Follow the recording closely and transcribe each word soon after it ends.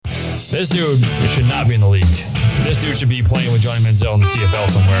This dude should not be in the league. This dude should be playing with Johnny Manziel in the CFL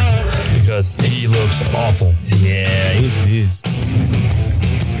somewhere because he looks awful. Yeah, he's...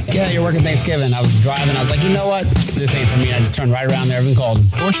 Yeah, you're working Thanksgiving. I was driving. I was like, you know what? This ain't for me. I just turned right around there. Everyone called him.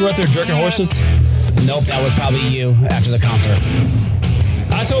 Weren't you out there jerking horses? Nope, that was probably you after the concert.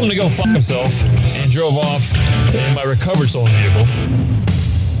 I told him to go fuck himself and drove off in my recovered stolen vehicle.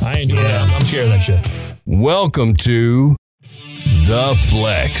 I ain't doing that. I'm scared of that shit. Welcome to The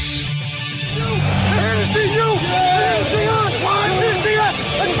Flex. See you! See us! See us!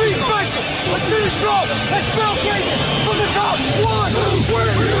 Let's be special! Let's be strong! Let's spell greatness from the top! 1, 2,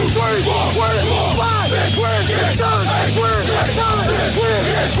 3, 4, 5, 6, 7, 8,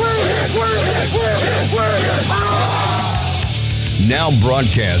 9, Now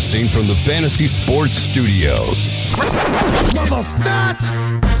broadcasting from the Fantasy Sports Studios. Not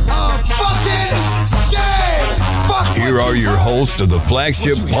a fucking game! Here are your hosts of the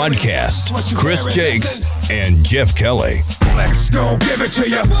flagship podcast, Chris Jakes and Jeff Kelly. Let's go give it to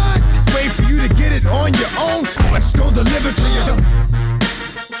you. Wait for you to get it on your own. Let's go deliver to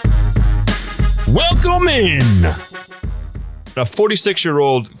you. Welcome in. A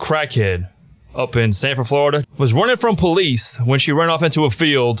 46-year-old crackhead up in Sanford, Florida, was running from police when she ran off into a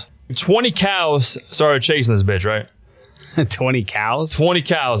field. 20 cows started chasing this bitch, right? 20 cows? 20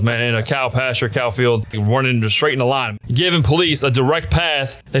 cows, man, in a cow pasture, cow field, running straight in a line, giving police a direct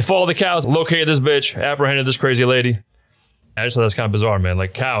path. They followed the cows, located this bitch, apprehended this crazy lady. I just thought that's kind of bizarre, man.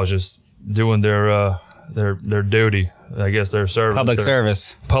 Like cows just doing their duty. I guess their service. Public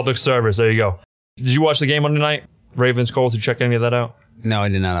service. Public service. There you go. Did you watch the game Monday night? Ravens, Colts? Did you check any of that out? No, I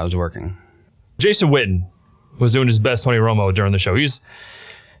did not. I was working. Jason Witten was doing his best Tony Romo during the show. He's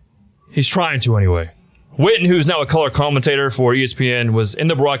trying to anyway. Witten, who's now a color commentator for ESPN, was in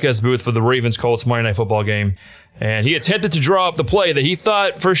the broadcast booth for the Ravens-Colts Monday Night Football game, and he attempted to draw up the play that he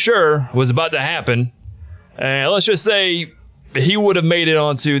thought for sure was about to happen. And let's just say he would have made it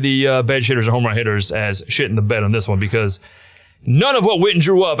onto the bench hitters or home run hitters as shit in the bed on this one because none of what Witten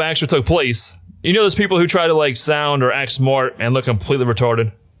drew up actually took place. You know those people who try to like sound or act smart and look completely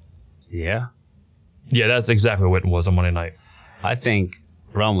retarded? Yeah. Yeah, that's exactly what Witten was on Monday night. I think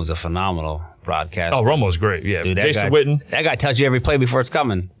Rome was a phenomenal broadcaster. Oh, Romo's great. Yeah, dude, Jason Witten. That guy tells you every play before it's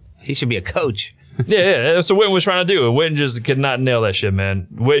coming. He should be a coach. Yeah, that's what Witten was trying to do. And Witten just could not nail that shit, man.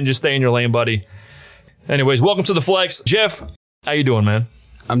 Witten, just stay in your lane, buddy. Anyways, welcome to the Flex. Jeff, how you doing, man?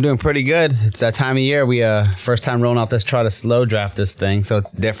 I'm doing pretty good. It's that time of year. We first time rolling out this, try to slow draft this thing. So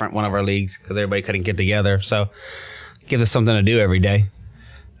it's different, one of our leagues, because everybody couldn't get together. So it gives us something to do every day.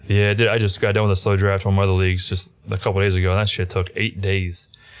 Yeah, I just got done with a slow draft on one of the leagues just a couple days ago, and that shit took 8 days.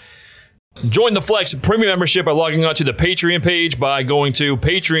 Join the Flex premium membership by logging on to the Patreon page by going to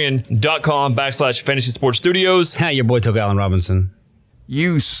patreon.com/Fantasy Sports Studios. Your boy took Allen Robinson.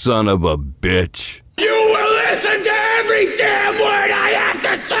 You son of a bitch. You will listen to every damn word I have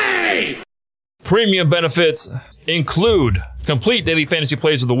to say! Premium benefits include complete daily fantasy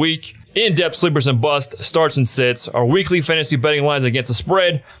plays of the week, in-depth sleepers and busts, starts and sits, our weekly fantasy betting lines against the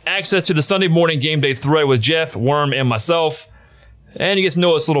spread, access to the Sunday morning game day thread with Jeff, Worm, and myself, and you get to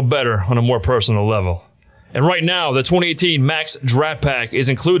know us a little better on a more personal level. And right now, the 2018 Max Draft Pack is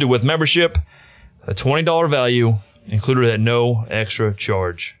included with membership, a $20 value, included at no extra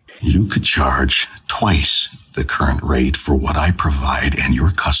charge. You could charge twice the current rate for what I provide, and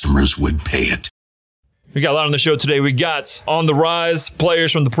your customers would pay it. We got a lot on the show today. We got on the rise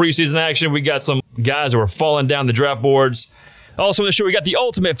players from the preseason action. We got some guys who are falling down the draft boards. Also on the show, we got the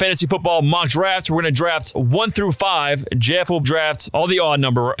ultimate fantasy football mock draft. We're going to draft 1 through 5. Jeff will draft all the odd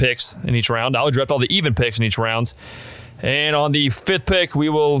number picks in each round. I'll draft all the even picks in each round. And on the 5th pick, we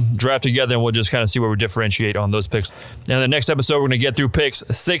will draft together and we'll just kind of see where we differentiate on those picks. And in the next episode, we're going to get through picks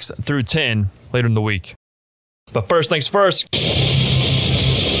 6 through 10 later in the week. But first things first.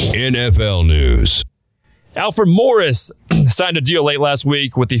 NFL news. Alfred Morris signed a deal late last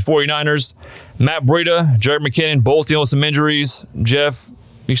week with the 49ers. Matt Breida, Jerick McKinnon, both dealing with some injuries. Jeff,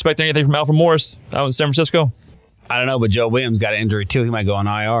 you expect anything from Alfred Morris out in San Francisco? I don't know, but Joe Williams got an injury too. He might go on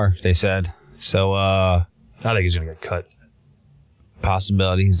IR, they said. So, I think he's going to get cut.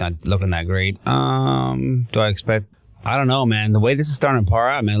 Possibility. He's not looking that great. Do I expect? I don't know, man. The way this is starting to par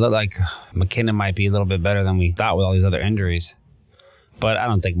out, man, it looked like McKinnon might be a little bit better than we thought with all these other injuries. But I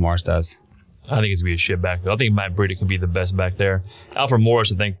don't think Morris does. I think it's going to be a shit backfield. I think Matt Breida could be the best back there. Alfred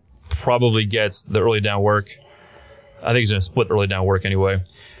Morris, I think, probably gets the early down work. I think he's going to split early down work anyway.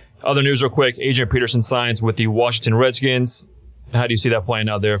 Other news real quick. Adrian Peterson signs with the Washington Redskins. How do you see that playing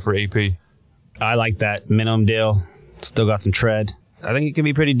out there for AP? I like that minimum deal. Still got some tread. I think it could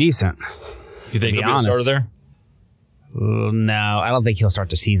be pretty decent. You think he'll be a starter there? No, I don't think he'll start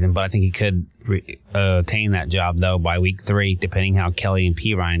the season, but I think he could attain that job, though, by week 3, depending how Kelly and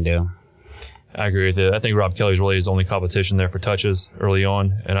P. Ryan do. I agree with you. I think Rob Kelly's really his only competition there for touches early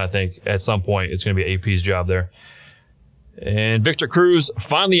on, and I think at some point it's going to be AP's job there. And Victor Cruz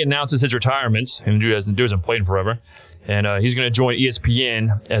finally announces his retirement. And dude hasn't played in forever. And he's going to join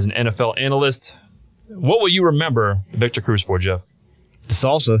ESPN as an NFL analyst. What will you remember Victor Cruz for, Jeff? The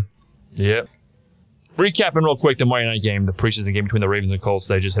salsa. Yep. Recapping real quick the Monday night game, the preseason game between the Ravens and Colts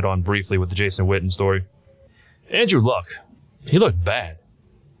that I just hit on briefly with the Jason Witten story. Andrew Luck, he looked bad.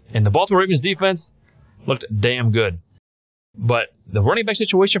 And the Baltimore Ravens defense looked damn good. But the running back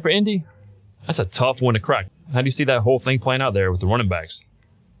situation for Indy, that's a tough one to crack. How do you see that whole thing playing out there with the running backs?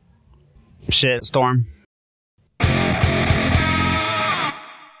 Shit, Storm.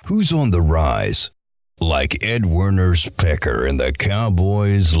 Who's on the rise? Like Ed Werner's pecker in the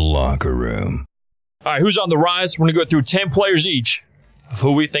Cowboys locker room. All right, who's on the rise? We're going to go through 10 players each of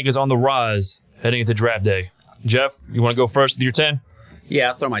who we think is on the rise heading into draft day. Jeff, you want to go first with your 10? Yeah,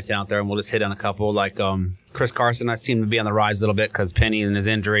 I'll throw my 10 out there, and we'll just hit on a couple. Like Chris Carson, I seem to be on the rise a little bit because Penny and his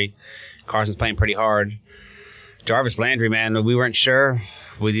injury. Carson's playing pretty hard. Jarvis Landry, man, we weren't sure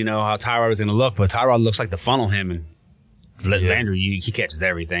with, how Tyrod was going to look, but Tyrod looks like to funnel him, and Landry, he catches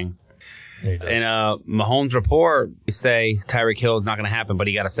everything. And Mahomes' report, they say Tyreek Hill is not going to happen, but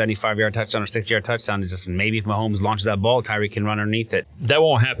he got a 75-yard touchdown or 60-yard touchdown. It's just maybe if Mahomes launches that ball, Tyreek can run underneath it. That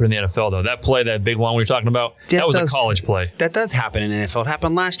won't happen in the NFL, though. That play, that big one we were talking about, that was a college play. That does happen in the NFL. It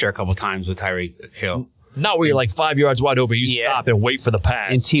happened last year a couple times with Tyreek Hill. Not where you're like 5 yards wide open. You stop and wait for the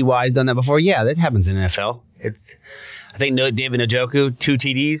pass. And T.Y.'s done that before. Yeah, that happens in the NFL. I think David Njoku, 2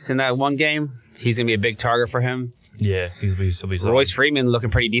 TDs in that one game. He's going to be a big target for him. Yeah, he'll be Royce Freeman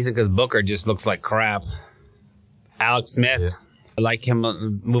looking pretty decent because Booker just looks like crap. Alex Smith, I like him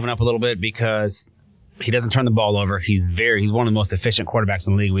moving up a little bit because he doesn't turn the ball over. He's one of the most efficient quarterbacks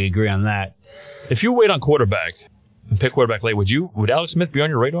in the league. We agree on that. If you wait on quarterback and pick quarterback late, would Alex Smith be on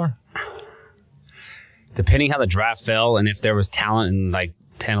your radar? Depending how the draft fell and if there was talent in like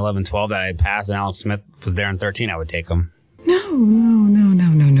 10, 11, 12 that I had passed and Alex Smith was there in 13, I would take him. No.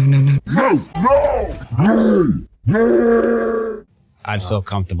 I'd feel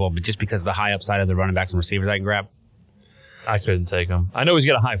comfortable, but just because of the high upside of the running backs and receivers I can grab. I couldn't take him. I know he's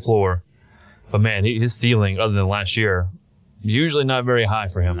got a high floor, but man, his ceiling, other than last year, usually not very high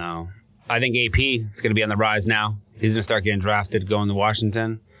for him. No. I think AP is going to be on the rise now. He's going to start getting drafted, going to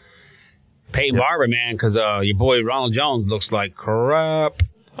Washington. Peyton Barber, man, because your boy Ronald Jones looks like crap.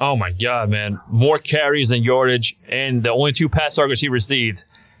 Oh, my God, man. More carries than yardage, and the only 2 pass targets he received,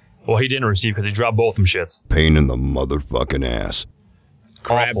 well, he didn't receive because he dropped both of them shits. Pain in the motherfucking ass.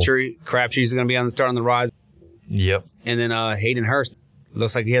 Crabtree's going to be on the rise. Yep. And then Hayden Hurst.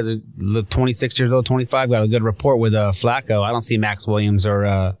 Looks like he has 26 years old, 25, got a good report with Flacco. I don't see Max Williams or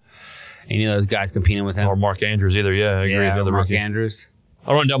any of those guys competing with him. Or Mark Andrews either, yeah. I agree with the Mark rookie. Andrews.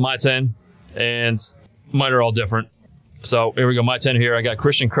 I'll run down my 10, and mine are all different. So here we go. My 10 here. I got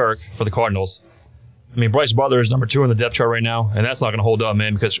Christian Kirk for the Cardinals. I mean, Bryce Butler is number 2 on the depth chart right now, and that's not going to hold up,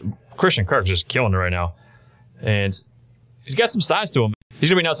 man, because Christian Kirk is just killing it right now. And he's got some size to him. He's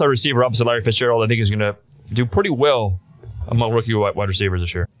going to be an outside receiver opposite Larry Fitzgerald. I think he's going to do pretty well among rookie wide receivers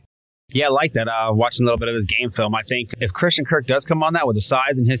this year. Yeah, I like that. Watching a little bit of his game film, I think if Christian Kirk does come on that with the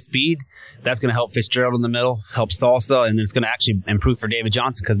size and his speed, that's going to help Fitzgerald in the middle, help Salsa, and it's going to actually improve for David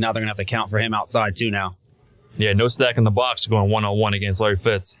Johnson because now they're going to have to count for him outside too now. Yeah, no stack in the box going 1-on-1 against Larry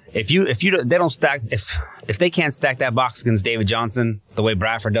Fitz. If they don't stack, if they can't stack that box against David Johnson the way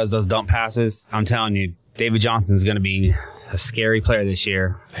Bradford does those dump passes, I'm telling you, David Johnson's going to be a scary player this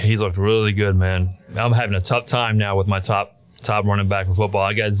year. He's looked really good, man. I'm having a tough time now with my top running back for football.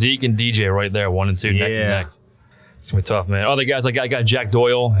 I got Zeke and DJ right there, 1 and 2, neck and neck. It's going to be tough, man. Other guys, I got Jack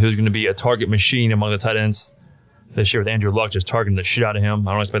Doyle, who's going to be a target machine among the tight ends this year with Andrew Luck just targeting the shit out of him.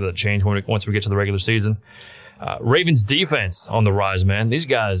 I don't expect that to change once we get to the regular season. Ravens defense on the rise, man. These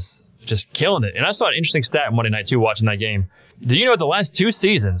guys just killing it. And I saw an interesting stat Monday night, too, watching that game. Do you know the last 2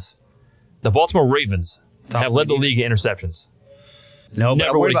 seasons, the Baltimore Ravens have led the league in interceptions? No,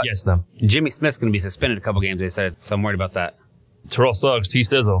 never would have guessed them. Jimmy Smith's going to be suspended a couple games, they said, so I'm worried about that. Terrell Suggs,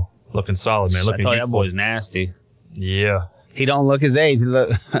 T-Sizzle, looking solid, man. Looking that boy's nasty. Yeah. He don't look his age. No,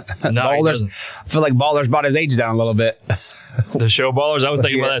 he doesn't. I feel like Ballers brought his age down a little bit. The show Ballers, I was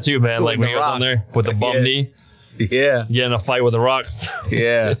thinking about that too, man. Like when he was on there with the bum knee. Yeah. Getting in a fight with The Rock.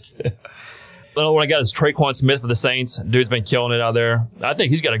 Yeah. Another one I got is Traquan Smith for the Saints. Dude's been killing it out there. I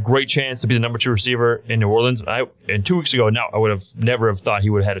think he's got a great chance to be the number 2 receiver in New Orleans. And 2 weeks ago, I would have never have thought he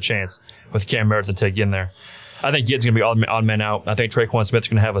would have had a chance with Cam Merritt to take in there. I think Gidd's going to be odd man out. I think Traquan Smith's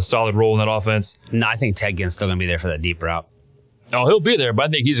going to have a solid role in that offense. No, I think Ted Ginn's still going to be there for that deep route. Oh, he'll be there, but I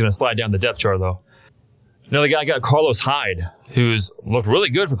think he's going to slide down the depth chart, though. Another guy got Carlos Hyde, who's looked really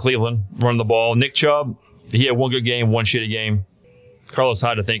good for Cleveland, running the ball. Nick Chubb, he had one good game, one shitty game. Carlos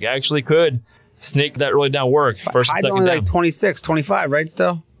Hyde, I think, actually could sneak that early down work. First and Hyde's second only down. like 26, 25, right,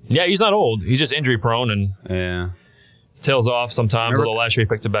 still? Yeah, he's not old. He's just injury prone and Yeah. tails off sometimes. Although last year he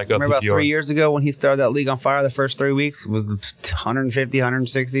picked it back up. Remember about PPR. 3 years ago when he started that league on fire the first 3 weeks? It was 150,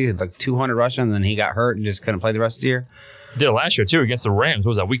 160, like 200 rushing, and then he got hurt and just couldn't play the rest of the year. Did it last year, too, against the Rams.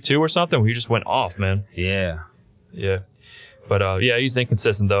 What was that, week 2 or something? Where he just went off, man. Yeah. Yeah. But, yeah, he's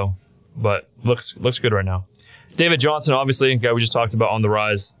inconsistent, though. But looks good right now. David Johnson, obviously, guy we just talked about on the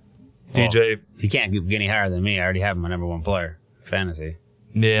rise. DJ. He can't get any higher than me. I already have him my number one player. Fantasy.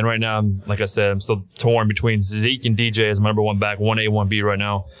 Yeah, and right now, like I said, I'm still torn between Zeke and DJ as my number one back, 1A, 1B right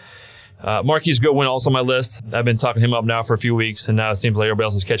now. Marquise Goodwin also on my list. I've been talking him up now for a few weeks, and now it seems like everybody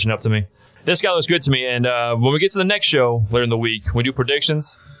else is catching up to me. This guy looks good to me, and when we get to the next show later in the week, we do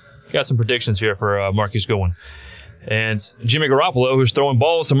predictions. Got some predictions here for Marquise Goodwin. And Jimmy Garoppolo, who's throwing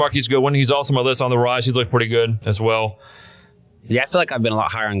balls to Marquise Goodwin, he's also on my list on the rise. He's looked pretty good as well. Yeah, I feel like I've been a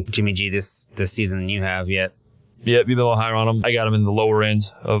lot higher on Jimmy G this season than you have yet. Yeah, you've been a little higher on him. I got him in the lower end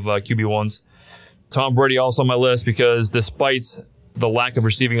of QB1s. Tom Brady also on my list because despite the lack of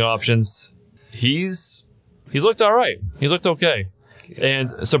receiving options, he's looked all right. He's looked okay. And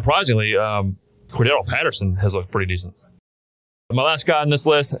surprisingly, Cordero Patterson has looked pretty decent. My last guy on this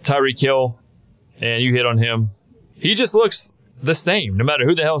list, Tyreek Hill, and you hit on him. He just looks the same, no matter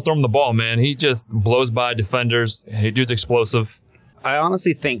who the hell's throwing the ball, man. He just blows by defenders. He dude's explosive. I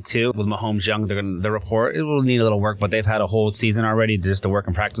honestly think, too, with Mahomes Young, the report, it will need a little work, but they've had a whole season already just to work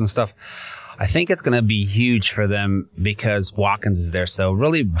and practice and stuff. I think it's going to be huge for them because Watkins is there. So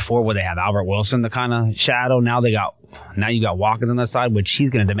really, before where they have Albert Wilson, the kind of shadow, now you got Watkins on the side, which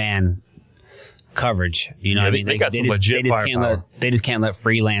he's going to demand coverage. You know what I mean? They got some legit firepower. They just can't let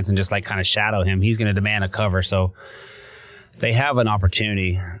freelance and just like kind of shadow him. He's going to demand a cover. So they have an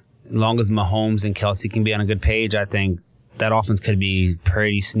opportunity. As long as Mahomes and Kelsey can be on a good page, I think that offense could be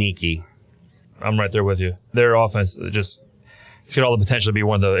pretty sneaky. I'm right there with you. Their offense it's got all the potential to be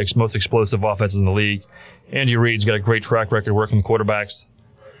one of the most explosive offenses in the league. Andy Reid's got a great track record working quarterbacks.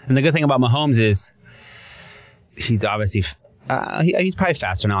 And the good thing about Mahomes is he's obviously he's probably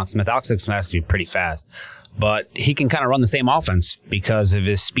faster than Alex Smith. Alex Smith actually pretty fast, but he can kind of run the same offense because of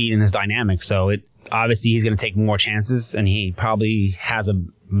his speed and his dynamics. So obviously he's going to take more chances, and he probably has a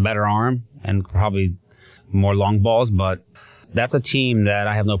better arm and probably more long balls. But that's a team that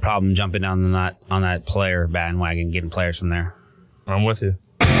I have no problem jumping down on that player bandwagon, getting players from there. I'm with you.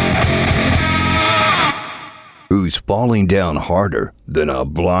 Who's falling down harder than a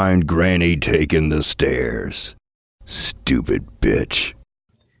blind granny taking the stairs? Stupid bitch.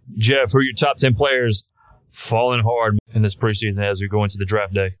 Jeff, who are your top 10 players falling hard in this preseason as we go into the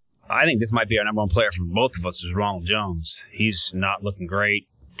draft day? I think this might be our number one player for both of us is Ronald Jones. He's not looking great.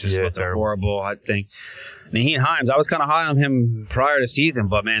 Just looks horrible, I think. Naheem Hines, I was kind of high on him prior to season,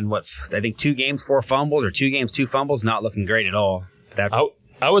 but man, I think 2 games, 4 fumbles, or 2 games, 2 fumbles, not looking great at all.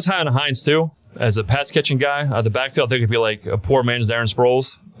 I was high on Hines too. As a pass catching guy, the backfield, I think it'd be like a poor man's Aaron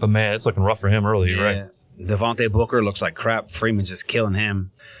Sproles. But man, it's looking rough for him early, right? Devontae Booker looks like crap. Freeman's just killing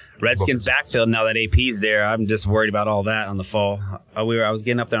him. Redskins backfield, now that AP's there, I'm just worried about all that on the fall. I was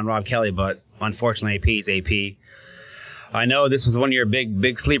getting up there on Rob Kelly, but unfortunately AP's AP. I know this was one of your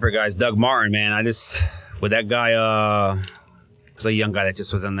big sleeper guys, Doug Martin, man. With that guy, was a young guy that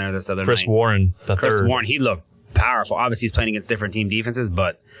just was in there this other Chris night. Warren, Chris Warren, he looked powerful. Obviously, he's playing against different team defenses,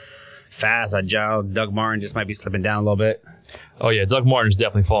 but fast, agile. Doug Martin just might be slipping down a little bit. Oh, yeah. Doug Martin's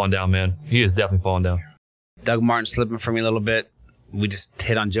definitely falling down, man. He is definitely falling down. Doug Martin slipping for me a little bit. We just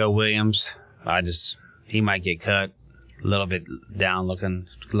hit on Joe Williams. He might get cut. A little bit down looking.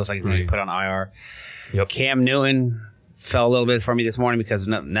 Looks like he's going to be put on IR. Yep. Cam Newton fell a little bit for me this morning because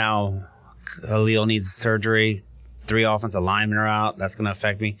now Khalil needs surgery. 3 offensive linemen are out. That's going to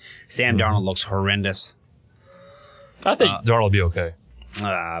affect me. Sam Darnold looks horrendous. I think Darnold will be okay.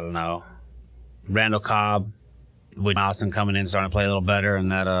 I don't know. Randall Cobb with Allison coming in, starting to play a little better,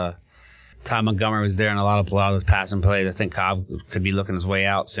 and that Ty Montgomery was there, and a lot of those passing plays. I think Cobb could be looking his way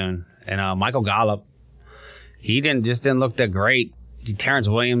out soon. And Michael Gallup, he didn't look that great. Terrence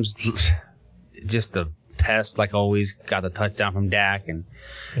Williams, just a pest like always. Got the touchdown from Dak, and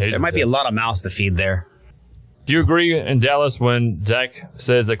there might be a lot of mouths to feed there. Do you agree in Dallas when Dak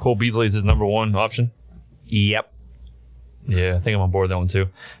says that Cole Beasley is his number 1 option? Yep. Yeah, I think I'm on board with that one too.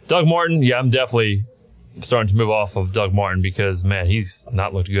 Doug Martin, yeah, I'm definitely starting to move off of Doug Martin because, man, he's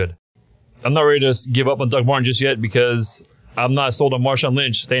not looked good. I'm not ready to give up on Doug Martin just yet because I'm not sold on Marshawn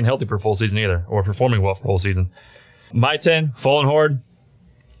Lynch staying healthy for a full season either, or performing well for a whole season. My 10, falling hard.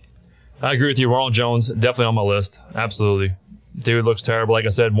 I agree with you. Ronald Jones, definitely on my list. Absolutely. Dude looks terrible. Like I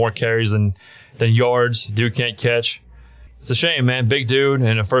said, more carries than yards. Dude can't catch. It's a shame, man. Big dude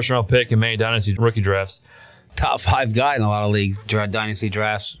and a first-round pick in many dynasty rookie drafts. Top 5 guy in a lot of leagues, dynasty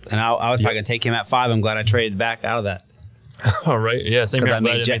drafts. And I was probably going to take him at 5. I'm glad I traded back out of that. All right. Yeah, same here. I'm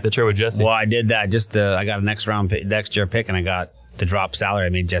glad I didn't make the trade with Jesse. Well, I did that. I got a next year pick, and I got the drop salary. I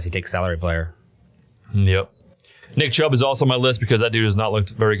made Jesse take salary player. Yep. Nick Chubb is also on my list because that dude has not looked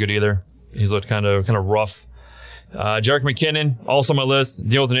very good either. He's looked kind of rough. Jerick McKinnon, also on my list,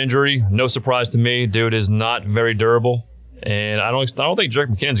 dealing with an injury. No surprise to me. Dude is not very durable. And I don't think Jerick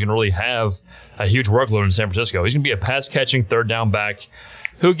McKinnon's going to really have a huge workload in San Francisco. He's going to be a pass-catching third down back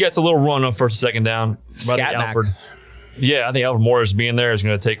who gets a little run on first and second down. Alfred. Yeah, I think Alfred Morris being there is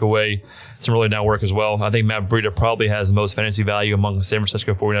going to take away some really down work as well. I think Matt Breida probably has the most fantasy value among the San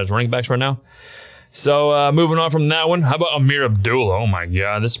Francisco 49ers running backs right now. So moving on from that one, how about Amir Abdullah? Oh my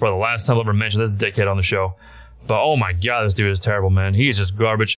God, this is probably the last time I'll ever mention this dickhead on the show. But oh my God, this dude is terrible, man. He is just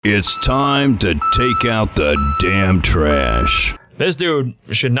garbage. It's time to take out the damn trash. This dude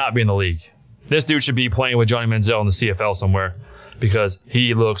should not be in the league. This dude should be playing with Johnny Manziel in the CFL somewhere because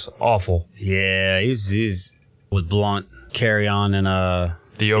he looks awful. Yeah, he's with Blunt, Carry On, and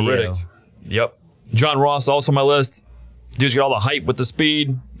Theo Riddick. Yep. John Ross also on my list. Dude's got all the hype with the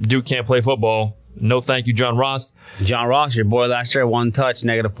speed. Dude can't play football. No thank you, John Ross. John Ross, your boy last year, 1 touch,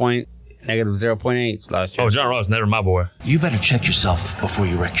 negative 0.8 last year. Oh, John Ross, never my boy. You better check yourself before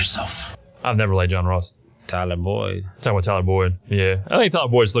you wreck yourself. I've never liked John Ross. Tyler Boyd. Talking about Tyler Boyd. Yeah. I think Tyler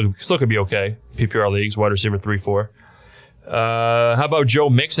Boyd still could be okay. PPR leagues, wide receiver 3-4. How about Joe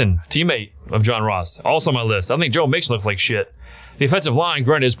Mixon, teammate of John Ross? Also on my list. I think Joe Mixon looks like shit. The offensive line,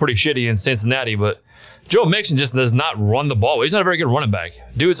 granted, is pretty shitty in Cincinnati, but Joe Mixon just does not run the ball. He's not a very good running back.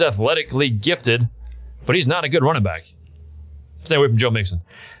 Dude's athletically gifted, but he's not a good running back. Stay away from Joe Mixon.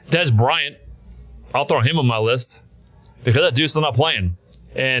 Des Bryant, I'll throw him on my list because that dude's still not playing.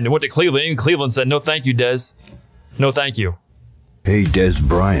 And went to Cleveland, and Cleveland said, no thank you, Des. No thank you. Hey, Des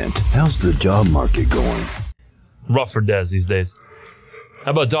Bryant, how's the job market going? Rough for Des these days.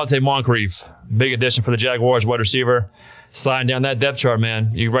 How about Dante Moncrief? Big addition for the Jaguars, wide receiver. Sliding down that depth chart,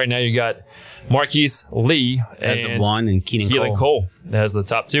 man. Right now you got Marquise Lee as the one and Keelan Cole as the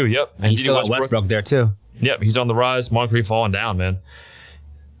top 2. Yep. And you still got Westbrook there too. Yep, he's on the rise. Moncrief falling down, man.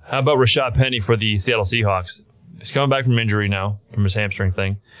 How about Rashad Penny for the Seattle Seahawks? He's coming back from injury now, from his hamstring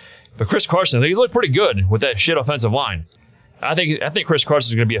thing. But Chris Carson, he's looked pretty good with that shit offensive line. I think Chris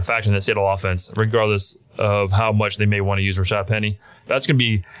Carson is going to be a factor in the Seattle offense, regardless of how much they may want to use Rashad Penny. That's going to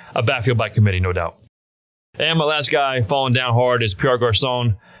be a backfield by committee, no doubt. And my last guy falling down hard is Pierre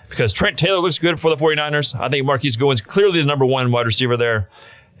Garçon because Trent Taylor looks good for the 49ers. I think Marquise Goodwin's clearly the number 1 wide receiver there.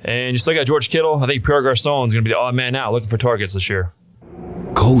 And you still got George Kittle. I think Pierre Garçon is going to be the odd man out looking for targets this year.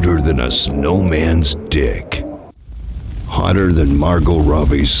 Colder than a snowman's dick. Hotter than Margot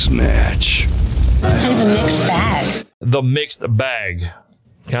Robbie's snatch. Kind of a mixed bag. The mixed bag.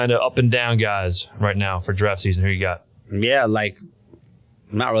 Kind of up and down guys right now for draft season. Who you got? Yeah, like,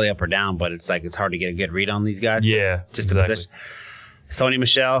 not really up or down, but it's hard to get a good read on these guys. Yeah, just exactly. Sony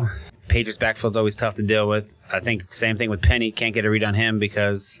Michel, Patriots backfield's always tough to deal with. I think same thing with Penny. Can't get a read on him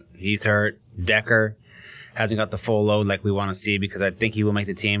because he's hurt. Decker hasn't got the full load like we want to see because I think he will make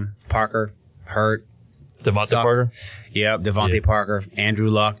the team. Parker, hurt. Devontae Parker? Yep, Devontae Parker. Andrew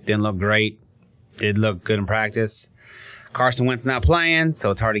Luck didn't look great. Did look good in practice. Carson Wentz not playing,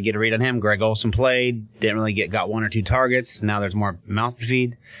 so it's hard to get a read on him. Greg Olsen played. Didn't really got 1 or 2 targets. Now there's more mouths to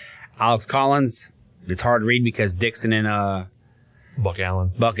feed. Alex Collins, it's hard to read because Dixon and Buck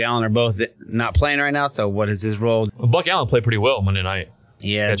Allen are both not playing right now, so what is his role? Well, Buck Allen played pretty well Monday night.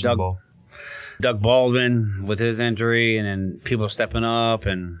 Yeah, Doug Baldwin with his injury, and then people stepping up,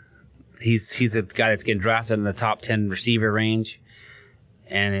 and he's a guy that's getting drafted in the top 10 receiver range,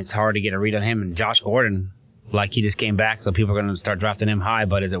 and it's hard to get a read on him. And Josh Gordon, like he just came back, so people are going to start drafting him high,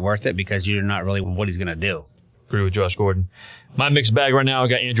 but is it worth it? Because you're not really what he's going to do. Agree with Josh Gordon. My mixed bag right now, I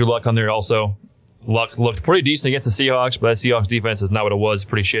got Andrew Luck on there also. Luck looked pretty decent against the Seahawks, but that Seahawks defense is not what it was.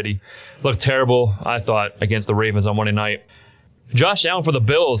 Pretty shitty. Looked terrible, I thought, against the Ravens on Monday night. Josh Allen for the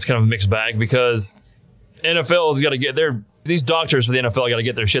Bills, kind of a mixed bag because NFL's got to get these doctors for the NFL got to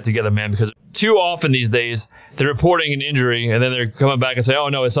get their shit together, man, because too often these days they're reporting an injury and then they're coming back and say, oh,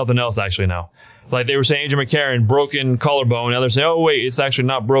 no, it's something else actually now. Like they were saying, Adrian McCarron, broken collarbone. Now they're saying, oh, wait, it's actually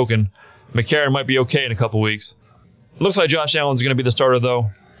not broken. McCarron might be okay in a couple weeks. Looks like Josh Allen's going to be the starter, though,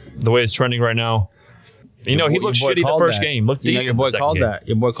 the way it's trending right now. He looked shitty the first game. Looked decent. Your boy the second called game. that.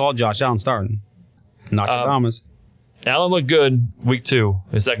 Your boy called Josh Allen starting. Nostradamus. Allen looked good week 2,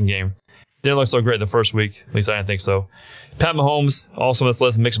 his second game. Didn't look so great the first week. At least I didn't think so. Pat Mahomes, also on this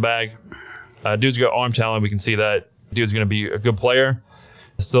list, mixed bag. Dude's got arm talent. We can see that. Dude's going to be a good player.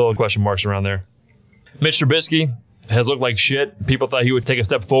 Still question marks around there. Mitch Trubisky has looked like shit. People thought he would take a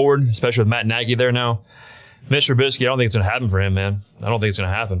step forward, especially with Matt Nagy there now. Mitch Trubisky, I don't think it's going to happen for him, man. I don't think it's going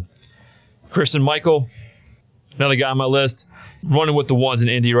to happen. Christian Michael, another guy on my list, running with the ones in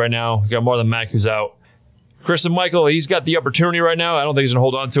Indy right now. Got Marlon Mack who's out. Christian Michael, he's got the opportunity right now. I don't think he's going to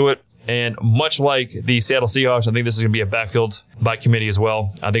hold on to it. And much like the Seattle Seahawks, I think this is going to be a backfield by committee as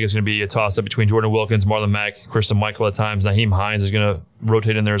well. I think it's going to be a toss-up between Jordan Wilkins, Marlon Mack, Christian Michael at times. Naheem Hines is going to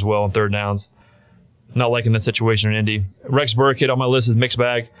rotate in there as well on third downs. Not liking that situation in Indy. Rex Burkhead on my list is mixed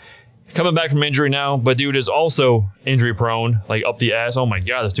bag. Coming back from injury now, but dude is also injury prone, like up the ass. Oh my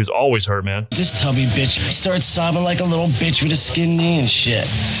God, this dude's always hurt, man. This tubby bitch starts sobbing like a little bitch with a skin knee and shit.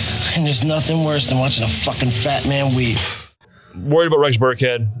 And there's nothing worse than watching a fucking fat man weep. Worried about Rex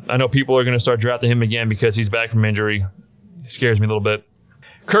Burkhead. I know people are going to start drafting him again because he's back from injury. It scares me a little bit.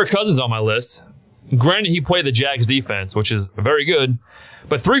 Kirk Cousins on my list. Granted, he played the Jags defense, which is very good,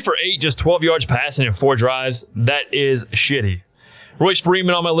 but 3 for 8, just 12 yards passing in 4 drives. That is shitty. Royce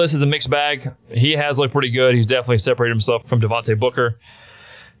Freeman on my list is a mixed bag. He has looked pretty good. He's definitely separated himself from Devontae Booker.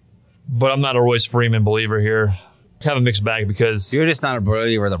 But I'm not a Royce Freeman believer here. Kind of a mixed bag because... You're just not a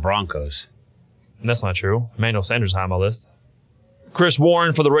believer of the Broncos. That's not true. Emmanuel Sanders high on my list. Chris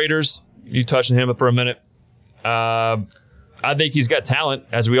Warren for the Raiders. You touching him for a minute. I think he's got talent,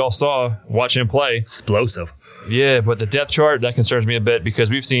 as we all saw watching him play. Explosive. Yeah, but the depth chart, that concerns me a bit because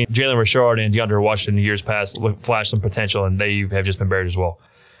we've seen Jalen Richard and DeAndre Washington in years past flash some potential, and they have just been buried as well.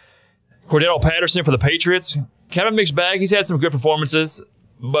 Cordell Patterson for the Patriots. Kind of a mixed bag. He's had some good performances,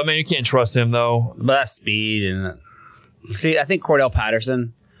 but, man, you can't trust him, though. But that's speed. And see, I think Cordell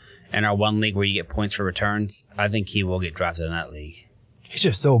Patterson in our one league where you get points for returns, I think he will get drafted in that league. He's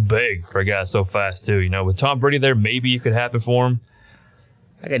just so big for a guy so fast, too. You know, with Tom Brady there, maybe it could happen for him.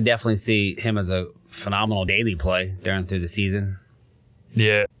 I could definitely see him as a phenomenal daily play during through the season.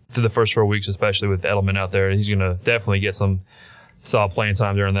 Yeah, through the first 4 weeks, especially with Edelman out there, he's going to definitely get some solid playing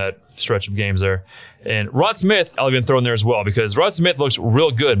time during that stretch of games there. And Rod Smith, I'll even throw in there as well because Rod Smith looks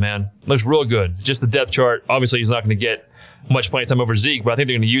real good, man. Looks real good. Just the depth chart. Obviously, he's not going to get much playing time over Zeke, but I think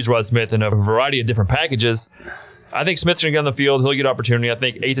they're going to use Rod Smith in a variety of different packages. I think Smith's going to get on the field. He'll get opportunity. I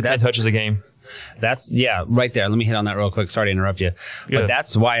think 8 to 10 touches a game. That's, yeah, right there. Let me hit on that real quick. Sorry to interrupt you. Yeah. But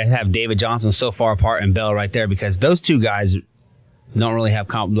that's why I have David Johnson so far apart and Bell right there because those two guys don't really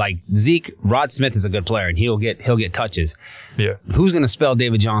have like Zeke. Rod Smith is a good player and he'll get touches. Yeah. Who's going to spell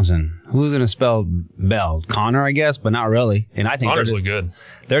David Johnson? Who's going to spell Bell? Connor, I guess, but not really. And I think Connor's look good.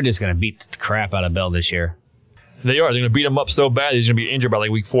 They're just going to beat the crap out of Bell this year. They are. They're going to beat him up so bad he's going to be injured by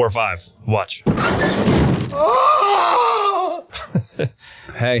like week 4 or 5. Watch.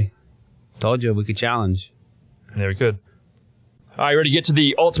 Hey, told you we could challenge. Yeah, we could. All right, ready to get to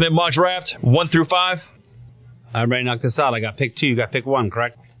the ultimate mock draft, 1 through 5? I'm ready to knock this out. I got pick 2. You got pick 1,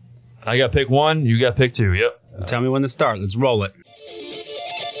 correct? I got pick 1. You got pick 2. Yep. Tell me when to start. Let's roll it.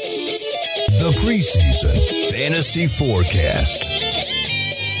 The preseason fantasy forecast.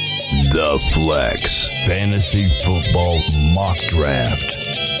 The Flex Fantasy Football Mock Draft.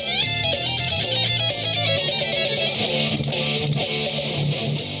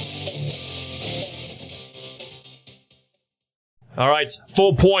 All right,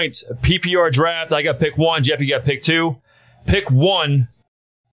 full point PPR draft. I got pick 1. Jeff, you got pick 2. Pick 1.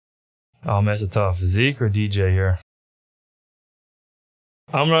 Oh, man, that's tough. Zeke or DJ here?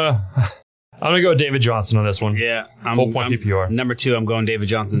 I'm gonna go David Johnson on this one. Yeah, full point PPR. Number 2, I'm going David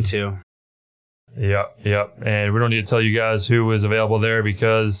Johnson too. Yep. And we don't need to tell you guys who is available there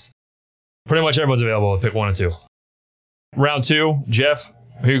because pretty much everyone's available at pick 1 and 2. Round 2, Jeff,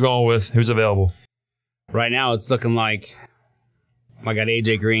 who are you going with? Who's available? Right now, it's looking like I got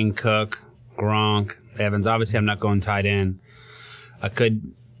AJ Green, Cook, Gronk, Evans. Obviously, I'm not going tight end. I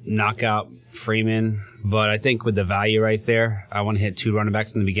could knock out Freeman, but I think with the value right there, I want to hit 2 running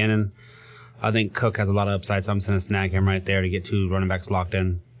backs in the beginning. I think Cook has a lot of upside, so I'm just going to snag him right there to get 2 running backs locked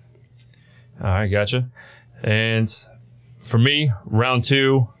in. All right, gotcha. And for me, round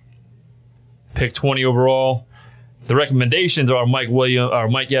 2, pick 20 overall. The recommendations are Mike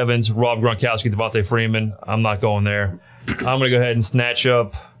Evans, Rob Gronkowski, Devontae Freeman. I'm not going there. I'm going to go ahead and snatch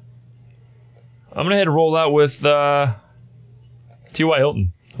up. I'm going to head and roll out with T.Y.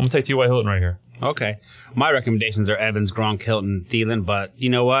 Hilton. I'm going to take T.Y. Hilton right here. Okay. My recommendations are Evans, Gronk, Hilton, Thielen, but you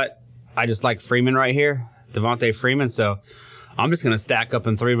know what? I just like Freeman right here, Devontae Freeman, so I'm just going to stack up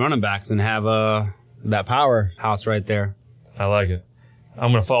in 3 running backs and have that powerhouse right there. I like it.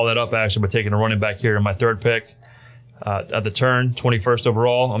 I'm going to follow that up, actually, by taking a running back here in my third pick. At the turn, 21st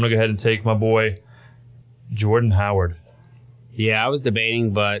overall, I'm going to go ahead and take my boy Jordan Howard. Yeah, I was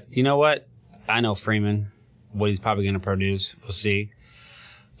debating, but you know what? I know Freeman, what he's probably going to produce. We'll see.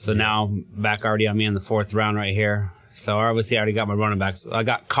 So now, back already on me in the 4th round right here. So obviously, I already got my running backs. I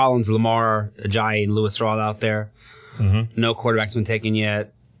got Collins, Lamar, Ajayi, and Lewis are all out there. No quarterback's been taken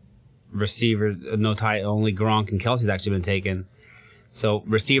yet. Receiver, no tight. Only Gronk and Kelsey's actually been taken. So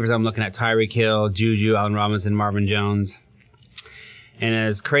receivers, I'm looking at Tyreek Hill, Juju, Allen Robinson, Marvin Jones. And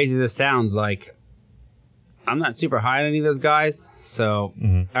as crazy as this sounds, like, I'm not super high on any of those guys. So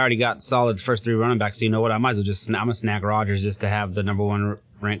I already got solid first 3 running backs. So you know what? I might as well just I'm going to snag Rodgers just to have the number 1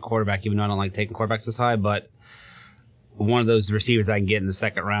 ranked quarterback, even though I don't like taking quarterbacks this high. But one of those receivers I can get in the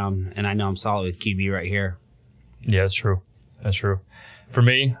 2nd round, and I know I'm solid with QB right here. Yeah, that's true. That's true. For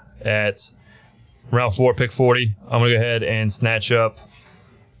me, at round 4, pick 40, I'm going to go ahead and snatch up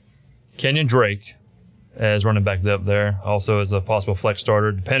Kenyon Drake as running back up there. Also as a possible flex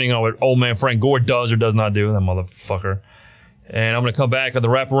starter, depending on what old man Frank Gore does or does not do, that motherfucker. And I'm going to come back on the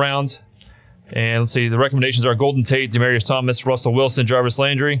wraparound. And let's see, the recommendations are Golden Tate, Demaryius Thomas, Russell Wilson, Jarvis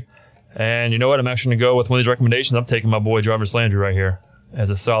Landry. And you know what? I'm actually going to go with one of these recommendations. I'm taking my boy Jarvis Landry right here as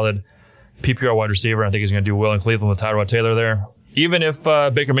a solid PPR wide receiver. I think he's going to do well in Cleveland with Tyrod Taylor there. Even if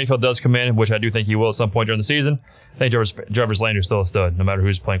Baker Mayfield does come in, which I do think he will at some point during the season, I think Jarvis Landry is still a stud, no matter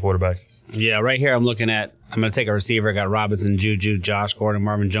who's playing quarterback. Yeah, right here I'm going to take a receiver. I got Robinson, Juju, Josh Gordon,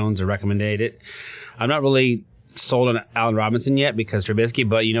 Marvin Jones are recommended. I'm not really sold on Allen Robinson yet because Trubisky,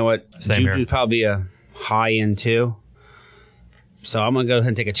 but you know what? Juju's probably a high end too. So I'm going to go ahead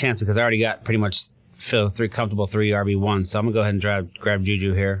and take a chance because I already got pretty much comfortable 3 RB1. So I'm going to go ahead and grab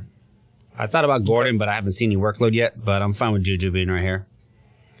Juju here. I thought about Gordon, but I haven't seen any workload yet. But I'm fine with Juju being right here.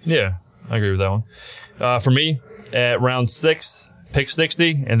 Yeah, I agree with that one. For me, at round 6, pick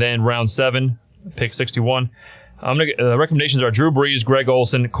 60, and then round 7, pick 61. Recommendations are Drew Brees, Greg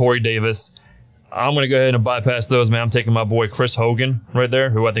Olsen, Corey Davis. I'm going to go ahead and bypass those, man. I'm taking my boy Chris Hogan right there,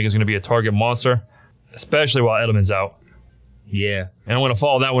 who I think is going to be a target monster, especially while Edelman's out. Yeah. And I'm going to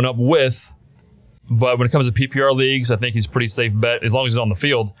follow that one up with, but when it comes to PPR leagues, I think he's a pretty safe bet as long as he's on the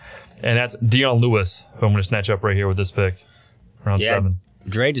field. And that's Dion Lewis, who I'm going to snatch up right here with this pick, round 7.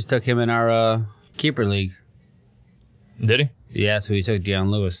 Dre just took him in our keeper league. Did he? Yeah, so he took Dion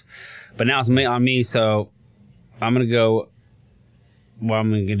Lewis. But now it's on me, so I'm going to go,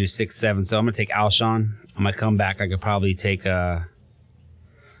 I'm going to do 6, 7. So I'm going to take Alshon. I'm going to come back. I could probably take, probably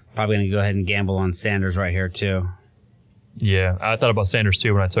going to go ahead and gamble on Sanders right here, too. Yeah, I thought about Sanders,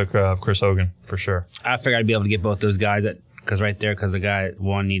 too, when I took Chris Hogan, for sure. I figured I'd be able to get both those guys because the guy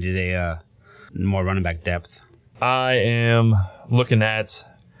one needed a more running back depth. I am looking at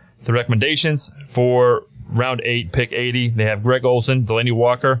the recommendations for round 8, pick 80. They have Greg Olsen, Delaney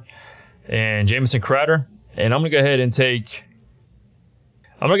Walker, and Jamison Crowder. And I'm going to go ahead and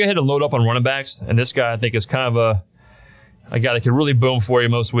load up on running backs. And this guy I think is kind of a guy that could really boom for you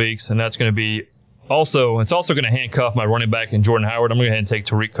most weeks. And that's going to be it's also going to handcuff my running back in Jordan Howard. I'm going to go ahead and take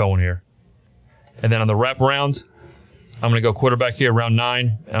Tariq Cohen here. And then on the wraparound, I'm going to go quarterback here, round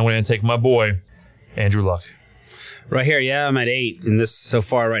 9, and I'm going to take my boy, Andrew Luck. Right here, yeah, I'm at 8. And this, so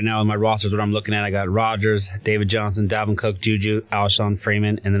far right now, in my rosters, what I'm looking at, I got Rodgers, David Johnson, Dalvin Cook, Juju, Alshon,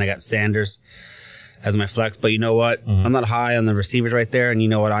 Freeman, and then I got Sanders as my flex. But you know what? I'm not high on the receivers right there. And you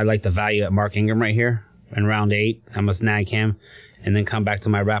know what? I like the value at Mark Ingram right here in round 8. I'm going to snag him and then come back to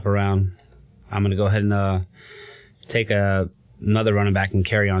my wraparound. I'm going to go ahead and take another running back and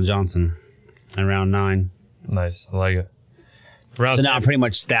carry on Johnson in round 9. Nice. I like it. So now I'm pretty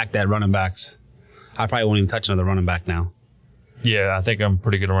much stacked at running backs. I probably won't even touch another running back now. Yeah, I think I'm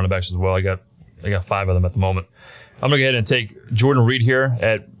pretty good at running backs as well. I got 5 of them at the moment. I'm going to go ahead and take Jordan Reed here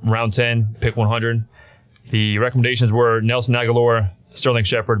at round 10, pick 100. The recommendations were Nelson Aguilar, Sterling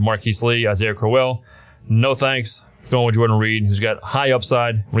Shepard, Marquise Lee, Isaiah Crowell. No thanks. Going with Jordan Reed, who's got high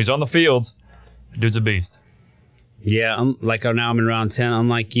upside. When he's on the field, dude's a beast. Yeah, now I'm in round 10.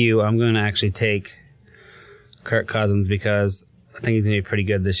 Unlike you, I'm going to actually take Kirk Cousins because I think he's going to be pretty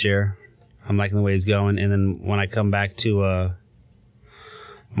good this year. I'm liking the way he's going. And then when I come back to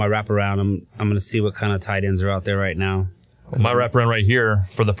my wraparound, I'm going to see what kind of tight ends are out there right now. Well, my wraparound right here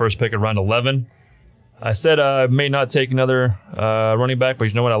for the first pick at round 11. I said I may not take another running back, but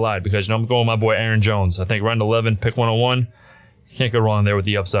you know what? I lied because I'm going with my boy Aaron Jones. I think round 11, pick 101. Can't go wrong there with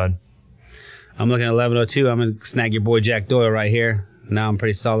the upside. I'm looking at 1102. I'm going to snag your boy Jack Doyle right here. Now I'm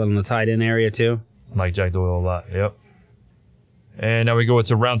pretty solid in the tight end area too. Like Jack Doyle a lot, yep. And now we go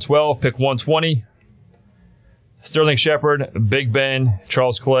to round 12, pick 120. Sterling Shepard, Big Ben,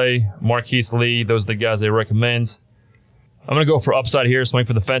 Charles Clay, Marquise Lee. Those are the guys they recommend. I'm going to go for upside here, swing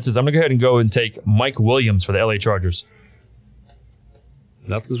for the fences. I'm going to go ahead and go and take Mike Williams for the LA Chargers.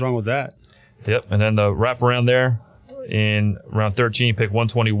 Nothing's wrong with that. Yep, and then the wraparound there in round 13, pick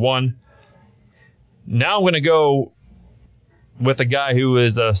 121. Now I'm going to go with a guy who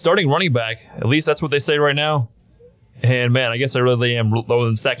is a starting running back. At least that's what they say right now. And, man, I guess I really am low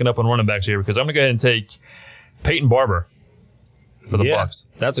and stacking up on running backs here because I'm going to go ahead and take Peyton Barber for the Bucs.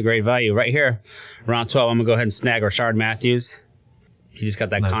 That's a great value. Right here, round 12, I'm going to go ahead and snag Rashard Matthews. He just got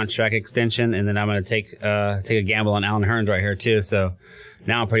that contract extension, and then I'm going to take a gamble on Allen Hurns right here, too. So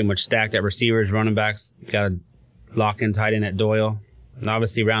now I'm pretty much stacked at receivers, running backs. Got a lock-in tight end at Doyle. And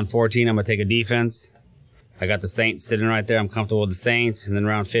obviously, round 14, I'm going to take a defense. I got the Saints sitting right there. I'm comfortable with the Saints. And then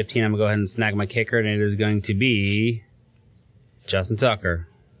round 15, I'm going to go ahead and snag my kicker, and it is going to be Justin Tucker.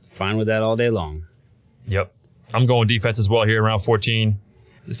 Fine with that all day long. Yep. I'm going defense as well here, round 14.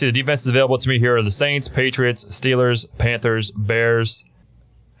 You see, the defenses available to me here are the Saints, Patriots, Steelers, Panthers, Bears.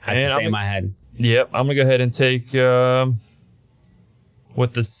 That's the same I had. Yep. I'm going to go ahead and take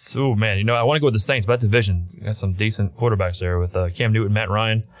with this. Oh, man. You know, I want to go with the Saints, but that division got some decent quarterbacks there with Cam Newton, Matt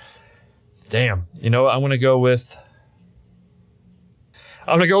Ryan. Damn. You know what? I'm going to go with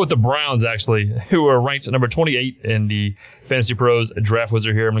the Browns, actually, who are ranked at number 28 in the Fantasy Pros Draft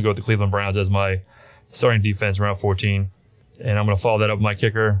Wizard here. I'm going to go with the Cleveland Browns as my starting defense, round 14. And I'm going to follow that up with my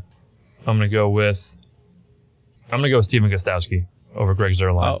kicker. I'm going to go with Steven Gostkowski over Greg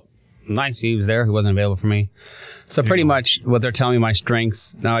Zuerlein. Oh, nice. He was there. He wasn't available for me. So pretty much what they're telling me my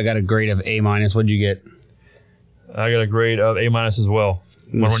strengths. Now I got a grade of A-. What'd you get? I got a grade of A- as well.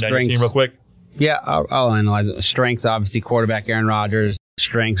 Want to run down your team real quick? Yeah, I'll analyze it. Strengths, obviously, quarterback Aaron Rodgers.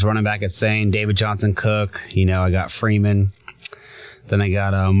 Strengths, running back at Sane, David Johnson, Cook. You know, I got Freeman. Then I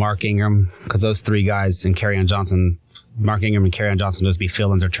got Mark Ingram, because those three guys and Kerryon Johnson, Mark Ingram and Kerryon Johnson, those be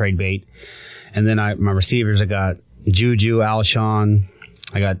fill-ins or trade bait. And then my receivers, I got Juju, Alshon.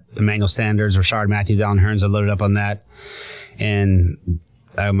 I got Emmanuel Sanders, Rashard Matthews, Allen Hurns. I loaded up on that. And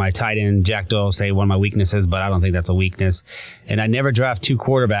my tight end, Jack Doyle, say one of my weaknesses, but I don't think that's a weakness. And I never draft two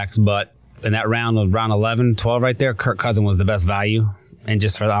quarterbacks, but in that round 11, 12 right there, Kirk Cousins was the best value. And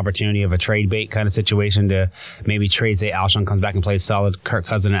just for the opportunity of a trade bait kind of situation to maybe trade, say Alshon comes back and plays solid, Kirk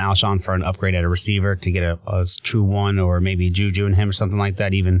Cousins and Alshon for an upgrade at a receiver to get a true one, or maybe Juju and him or something like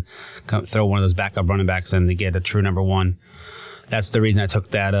that. Even throw one of those backup running backs in to get a true number one. That's the reason I took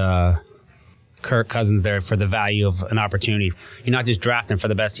that Kirk Cousins there, for the value of an opportunity. You're not just drafting for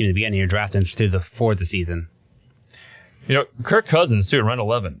the best team at the beginning, you're drafting through the fourth season. You know, Kirk Cousins, too, in round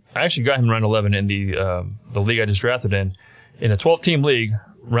 11. I actually got him in round 11 in the league I just drafted in. In a 12-team league,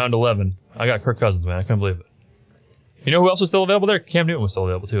 round 11, I got Kirk Cousins, man. I couldn't believe it. You know who else was still available there? Cam Newton was still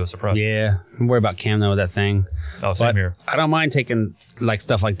available, too. A surprise. Yeah. I'm worried about Cam, though, with that thing. Oh, same here. I don't mind taking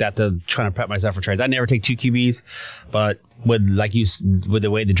stuff like that to try to prep myself for trades. I never take two QBs, but with the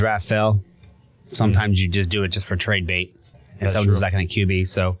way the draft fell, sometimes you just do it just for trade bait. And someone who's lacking a QB.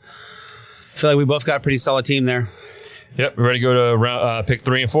 So I feel like we both got a pretty solid team there. Yep. We ready to go to round pick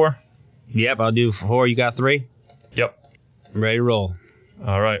 3 and 4? Yep. I'll do 4. You got 3? Yep. I'm ready to roll.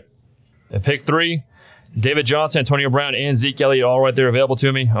 All right. At pick 3, David Johnson, Antonio Brown, and Zeke Elliott all right there available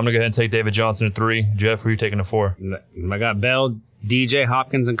to me. I'm going to go ahead and take David Johnson at 3. Jeff, who are you taking at 4? I got Bell, DJ,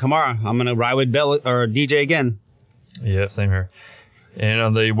 Hopkins, and Kamara. I'm going to ride with Bell or DJ again. Yeah, same here. And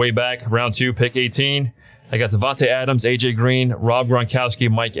on the way back, round 2, pick 18, I got Devontae Adams, AJ Green, Rob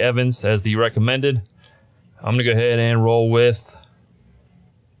Gronkowski, Mike Evans as the recommended. I'm going to go ahead and roll with...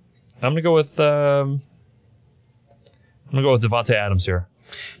 I'm going to go with Devontae Adams here.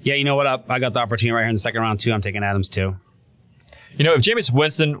 Yeah, you know what? I got the opportunity right here in the second round, too. I'm taking Adams, too. You know, if Jameis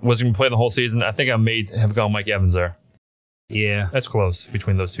Winston was going to play the whole season, I think I may have gone Mike Evans there. Yeah. That's close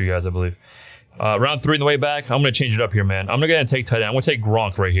between those two guys, I believe. Round 3 on the way back, I'm going to change it up here, man. I'm going to go ahead and take tight end. I'm going to take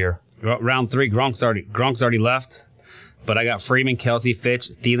Gronk right here. Round 3, Gronk's already left. But I got Freeman, Kelsey, Fitch,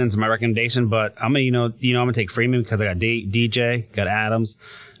 Thielen's my recommendation. But I'm going to take Freeman because I got DJ, got Adams.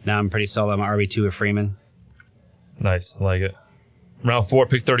 Now I'm pretty solid on my RB2 with Freeman. Nice. I like it. Round 4,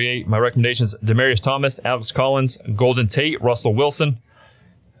 pick 38. My recommendations, Demaryius Thomas, Alex Collins, Golden Tate, Russell Wilson.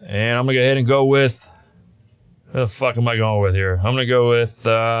 And I'm going to go ahead and go with... What the fuck am I going with here? I'm going to go with...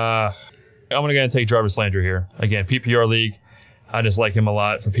 I'm going to go ahead and take Jarvis Landry here. Again, PPR league. I just like him a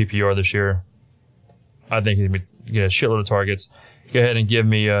lot for PPR this year. I think he's going to get a shitload of targets. Go ahead and give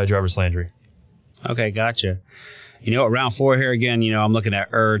me Jarvis Landry. Okay, gotcha. You know what? Round 4 here again, I'm looking at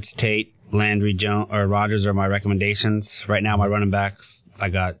Ertz, Tate, Landry, Jones, or Rodgers are my recommendations. Right now, my running backs, I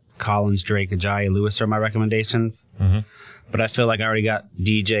got Collins, Drake, Ajayi, Lewis are my recommendations. Mm-hmm. But I feel like I already got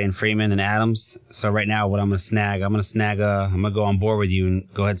DJ and Freeman and Adams. So right now, what I'm going to go on board with you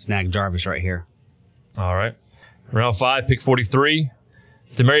and go ahead and snag Jarvis right here. All right. Round 5, pick 43.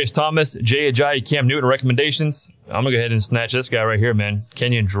 Demarius Thomas, Jay Ajayi, Cam Newton recommendations. I'm going to go ahead and snatch this guy right here, man.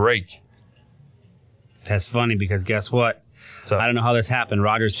 Kenyon Drake. That's funny because guess what? So, I don't know how this happened.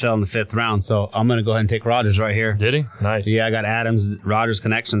 Rodgers fell in the 5th round, so I'm going to go ahead and take Rodgers right here. Did he? Nice. Yeah, I got Adams, Rodgers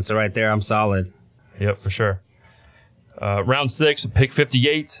connection, so right there, I'm solid. Yep, for sure. Round 6, pick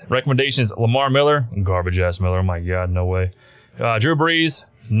 58. Recommendations, Lamar Miller. Garbage-ass Miller. Oh, my God, no way. Drew Brees.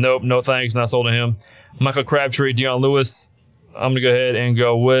 Nope, no thanks. Not sold to him. Michael Crabtree, Deion Lewis. I'm going to go ahead and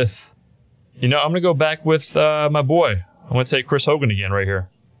go with, I'm going to go back with my boy. I'm going to take Chris Hogan again right here.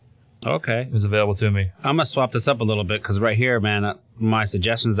 Okay. Who's available to me. I'm going to swap this up a little bit because right here, man, my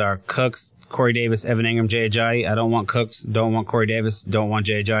suggestions are Cooks, Corey Davis, Evan Ingram, Jay Ajayi. I don't want Cooks, don't want Corey Davis, don't want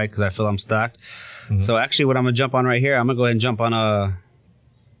Jay Ajayi because I feel I'm stuck. Mm-hmm. So actually what I'm going to jump on right here, I'm going to go ahead and jump on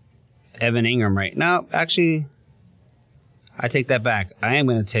Evan Ingram right now. Actually, I take that back. I am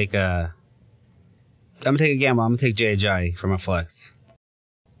going to take I'm going to take a gamble. I'm going to take Jay Ajayi for my flex.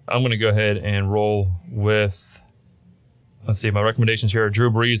 I'm going to go ahead and roll with, let's see, my recommendations here are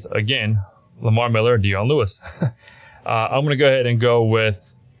Drew Brees again, Lamar Miller, Deion Lewis. I'm going to go ahead and go ahead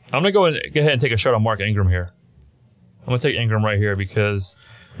and take a shot on Mark Ingram here. I'm going to take Ingram right here because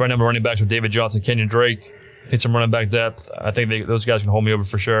right now I'm running backs with David Johnson, Kenyon Drake. Need some running back depth. I think those guys can hold me over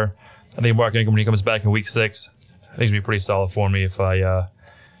for sure. I think Mark Ingram, when he comes back in week 6, I think he's going to be pretty solid for me if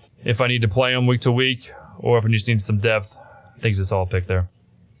I need to play him week to week or if I just need some depth. I think it's a solid pick there.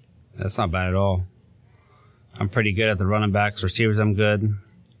 That's not bad at all. I'm pretty good at the running backs. Receivers, I'm good.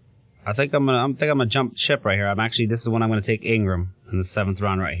 I think I'm gonna jump ship right here. This is when I'm gonna take Ingram in the 7th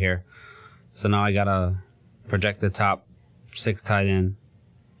round right here. So now I gotta project the top 6 tight end.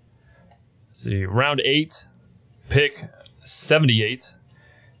 Let's see, round 8, pick 78.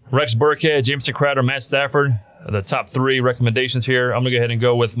 Rex Burkhead, Jameson Crowder, Matt Stafford. The top 3 recommendations here. I'm gonna go ahead and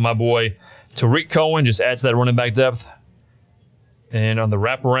go with my boy Tariq Cohen. Just adds to that running back depth. And on the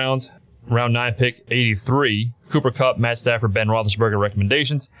wraparound, round 9, pick 83. Cooper Kupp, Matt Stafford, Ben Roethlisberger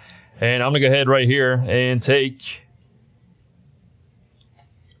recommendations. And I'm going to go ahead right here and take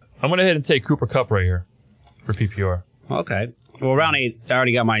Cooper Kupp right here for PPR. Okay. Well, round 8, I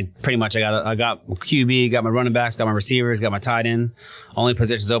already got I got QB, got my running backs, got my receivers, got my tight end. Only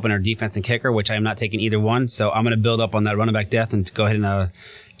positions open are defense and kicker, which I am not taking either one. So I'm going to build up on that running back depth and go ahead and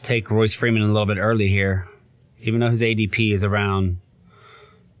take Royce Freeman a little bit early here. Even though his ADP is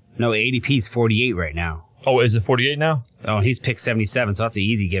ADP is 48 right now. Oh, is it 48 now? Oh, he's picked 77, so that's an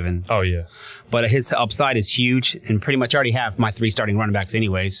easy given. Oh, yeah. But his upside is huge, and pretty much already have my 3 starting running backs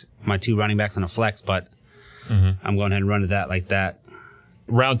anyways. My 2 running backs and a flex, but I'm going ahead and run to that like that.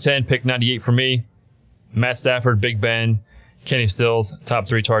 Round 10, pick 98 for me. Matt Stafford, Big Ben, Kenny Stills, top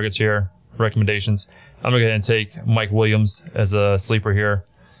 3 targets here. Recommendations. I'm going to go ahead and take Mike Williams as a sleeper here.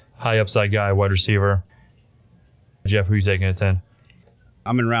 High upside guy, wide receiver. Jeff, who are you taking at 10?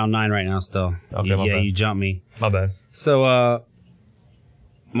 I'm in round 9 right now still. Okay, yeah, bad. You jumped me. My bad. So,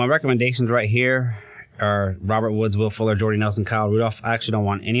 my recommendations right here are Robert Woods, Will Fuller, Jordy Nelson, Kyle Rudolph. I actually don't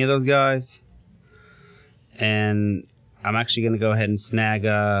want any of those guys. And I'm actually going to go ahead and snag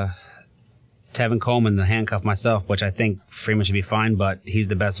Tevin Coleman, the handcuff myself, which I think Freeman should be fine, but he's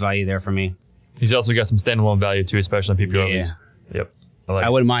the best value there for me. He's also got some standalone value too, especially in PPR Yeah. leagues. Yep. I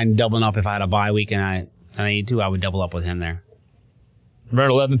wouldn't mind doubling up if I had a bye week and I need to. I would double up with him there.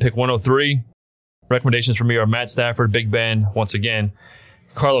 Round 11, pick 103. Recommendations for me are Matt Stafford, Big Ben, once again,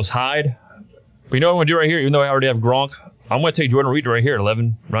 Carlos Hyde. But you know what I'm going to do right here, even though I already have Gronk, I'm going to take Jordan Reed right here,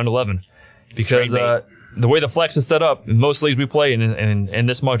 round 11. Because the way the flex is set up, in most leagues we play, and in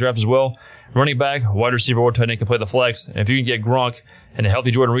this mock draft as well, running back, wide receiver, or tight end can play the flex. And if you can get Gronk and a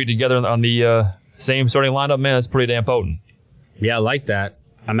healthy Jordan Reed together on the same starting lineup, man, that's pretty damn potent. Yeah, I like that.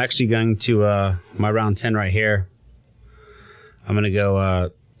 I'm actually going to my round 10 right here. I'm going to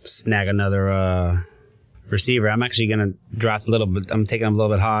go snag another receiver. I'm actually going to draft a little bit. I'm taking him a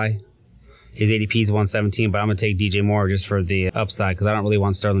little bit high. His ADP is 117, but I'm going to take DJ Moore just for the upside because I don't really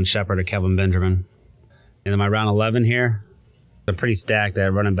want Sterling Shepard or Kelvin Benjamin. And in my round 11 here, I'm pretty stacked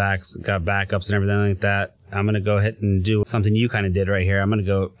at running backs, got backups and everything like that. I'm going to go ahead and do something you kind of did right here. I'm going to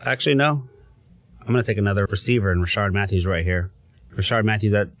go, actually, no. I'm going to take another receiver and Rashard Matthews right here. Rashard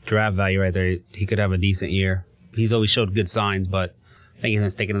Matthews, that draft value right there, he could have a decent year. He's always showed good signs, but I think he's going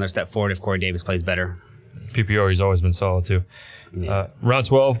to take another step forward if Corey Davis plays better. PPR, he's always been solid, too. Yeah. Round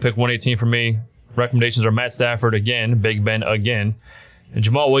 12, pick 118 for me. Recommendations are Matt Stafford again, Big Ben again, and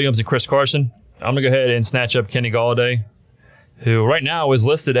Jamal Williams and Chris Carson. I'm going to go ahead and snatch up Kenny Galladay who right now is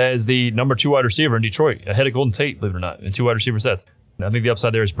listed as the number 2 wide receiver in Detroit, ahead of Golden Tate, believe it or not, in 2 wide receiver sets. I think the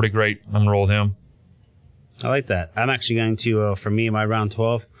upside there is pretty great. I'm going to roll with him. I like that. I'm actually going to, for me, my round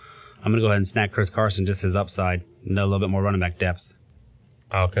 12, I'm going to go ahead and snag Chris Carson, just his upside. A little bit more running back depth.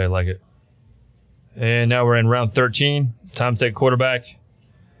 Okay, I like it. And now we're in round 13. Time to take quarterback.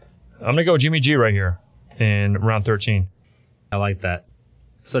 I'm going to go Jimmy G right here in round 13. I like that.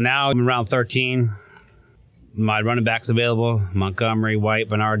 So now I'm in round 13. My running backs available: Montgomery, White,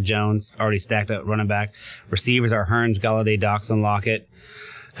 Bernard Jones, already stacked up running back. Receivers are Hearns, Galladay, Doxson, Lockett.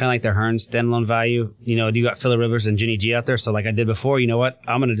 Kind of like the Hearns standalone value. You know, you got Phillip Rivers and Jimmy G out there. So like I did before, you know what?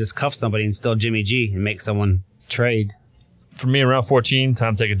 I'm going to just cuff somebody and still Jimmy G and make someone trade. For me in round 14,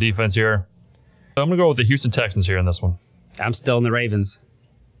 time to take a defense here. I'm going to go with the Houston Texans here in this one. I'm still in the Ravens.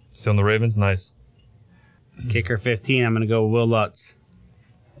 Still in the Ravens? Nice. Kicker 15, I'm going to go Will Lutz.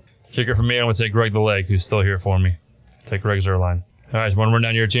 Kicker for me, I'm going to take Greg the Leg, who's still here for me. Take Greg Zuerlein. All right, want to run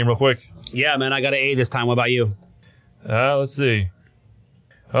down your team real quick? Yeah, man, I got an A this time. What about you? Let's see.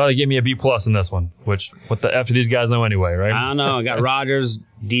 Oh, they gave me a B+ in this one, which, what the F do these guys know anyway, right? I don't know. I got Rodgers,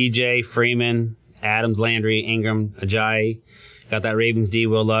 DJ, Freeman, Adams, Landry, Ingram, Ajayi. Got that Ravens D,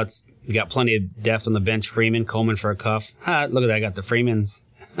 Will Lutz. You got plenty of depth on the bench. Freeman, Coleman for a cuff. Look at that. I got the Freemans.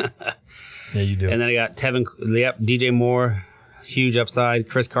 Yeah, you do. And then I got Tevin, DJ Moore, huge upside.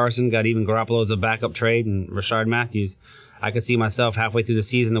 Chris Carson, got even Garoppolo as a backup trade, and Rashard Matthews. I could see myself halfway through the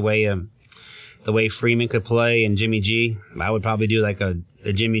season the way Freeman could play and Jimmy G. I would probably do like a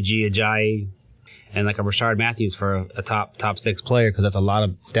Jimmy G, Ajayi, and like a Rashard Matthews for a top 6 player, because that's a lot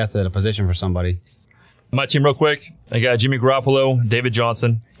of depth at a position for somebody. My team real quick. I got Jimmy Garoppolo, David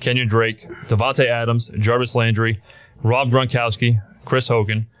Johnson, Kenyon Drake, Devontae Adams, Jarvis Landry, Rob Gronkowski, Chris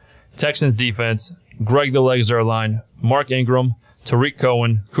Hogan. Texans defense, Greg the Leg Zuerlein, Mark Ingram, Tariq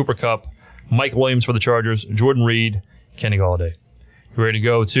Cohen, Cooper Kupp, Mike Williams for the Chargers, Jordan Reed, Kenny Galladay. You ready to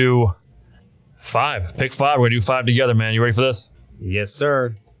go to 5? Pick 5. We're going to do 5 together, man. You ready for this? Yes,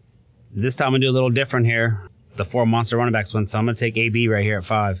 sir. This time I'm going to do a little different here. The 4 monster running backs win, so I'm going to take AB right here at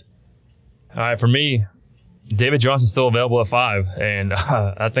 5. All right, for me, David Johnson's still available at 5, and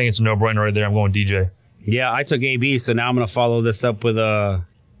I think it's a no-brainer right there. I'm going DJ. Yeah, I took AB, so now I'm going to follow this up with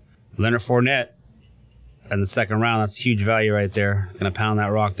Leonard Fournette in the second round. That's huge value right there. Going to pound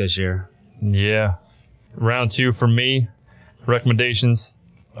that rock this year. Yeah. Round 2 for me, recommendations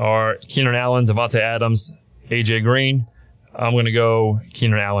are Keenan Allen, Devontae Adams, AJ Green. I'm going to go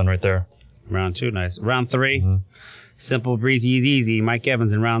Keenan Allen right there. Round 2, nice. Round 3, simple, breezy, easy. Mike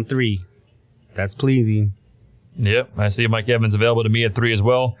Evans in round 3. That's pleasing. Yep, I see Mike Evans available to me at 3 as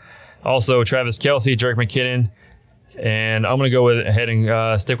well. Also, Travis Kelce, Jerick McKinnon, and I'm going to go ahead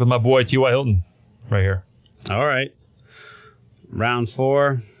and stick with my boy T.Y. Hilton right here. All right. Round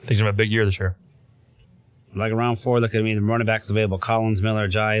 4. I think he's going to have a big year this year. Like round 4, look at me. The running backs available: Collins, Miller,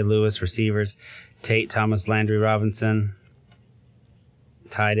 Jai, Lewis. Receivers: Tate, Thomas, Landry, Robinson.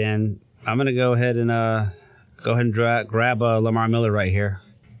 Tight end, I'm going to go ahead and grab Lamar Miller right here.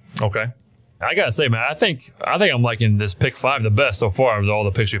 Okay. I gotta say, man, I think I'm liking this pick 5 the best so far of all the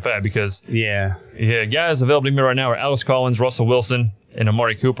picks we've had, because Yeah, guys available to me right now are Alex Collins, Russell Wilson, and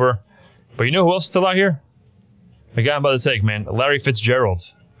Amari Cooper. But you know who else is still out here? A guy I'm about to take, man, Larry Fitzgerald,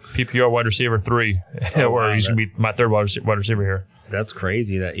 PPR wide receiver 3, or he's gonna be my 3rd wide receiver here. That's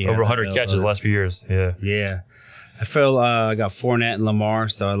crazy that you over 100 catches the last few years. Yeah. I feel I got Fournette and Lamar,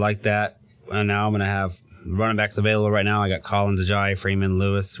 so I like that. And now I'm gonna have running backs available right now. I got Collins, Ajayi, Freeman,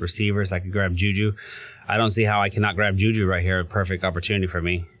 Lewis. Receivers, I could grab Juju. I don't see how I cannot grab Juju right here. A perfect opportunity for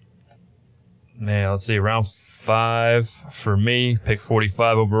me. Man, let's see. Round 5 for me. Pick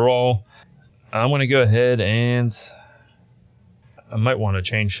 45 overall. I'm going to go ahead and I might want to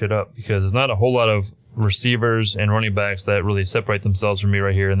change shit up, because there's not a whole lot of receivers and running backs that really separate themselves from me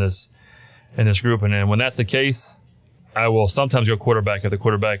right here in this group. And then when that's the case, I will sometimes go quarterback if the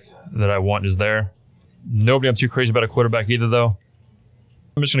quarterback that I want is there. Nobody I'm too crazy about a quarterback either, though.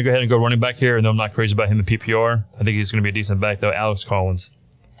 I'm just going to go ahead and go running back here, and I'm not crazy about him in PPR. I think he's going to be a decent back, though. Alex Collins.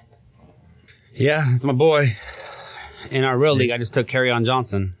 Yeah, that's my boy. In our real league, I just took Kerryon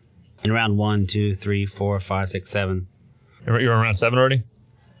Johnson in round 1, 2, 3, 4, 5, 6, 7. You're around 7 already?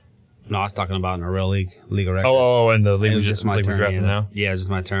 No, I was talking about in a real league of record. Oh, and the league was just my turn. Drafting now? Yeah, it was just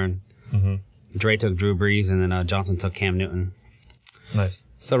my turn. Mm-hmm. Dre took Drew Brees, and then Johnson took Cam Newton. Nice.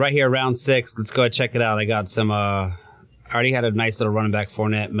 So right here, round 6, let's go ahead and check it out. I got some, I already had a nice little running back,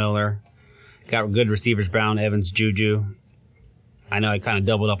 Fournette, Miller. Got good receivers, Brown, Evans, Juju. I know I kind of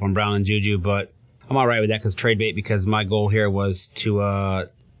doubled up on Brown and Juju, but I'm all right with that because trade bait, because my goal here was to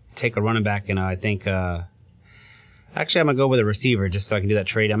take a running back, and I think, actually I'm going to go with a receiver just so I can do that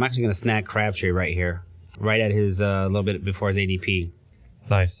trade. I'm actually going to snag Crabtree right here. right at his a little bit before his ADP.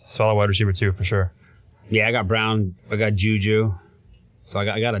 Nice. Solid wide receiver, too, for sure. Yeah, I got Brown. I got Juju. So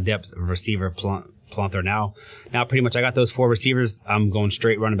I got a depth receiver plumper now. Now, pretty much, I got those 4 receivers. I'm going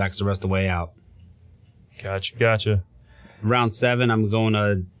straight running backs the rest of the way out. Gotcha. Round 7, I'm going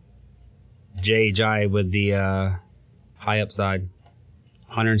to J.J. with the high upside.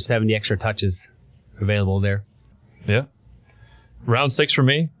 170 extra touches available there. Yeah. Round 6 for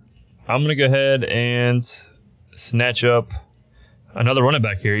me. I'm going to go ahead and snatch up another running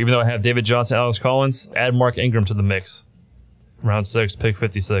back here. Even though I have David Johnson, Alex Collins, add Mark Ingram to the mix. Round 6, pick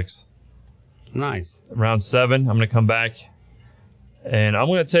 56. Nice. Round 7, I'm going to come back. And I'm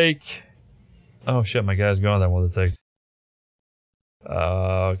going to take... Oh, shit, my guy's gone. That one to take.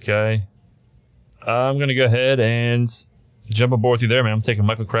 Okay. I'm going to go ahead and jump aboard with you there, man. I'm taking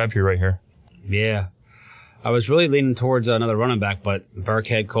Michael Crabtree right here. Yeah. I was really leaning towards another running back, but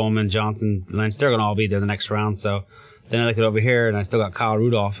Burkhead, Coleman, Johnson, Lynch, they're going to all be there the next round. So then I look at over here, and I still got Kyle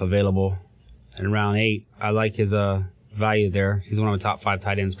Rudolph available in round 8. I like his value there. He's one of the top 5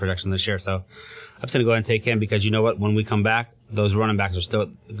 tight ends projection this year. So I'm just going to go ahead and take him because you know what? When we come back, those running backs are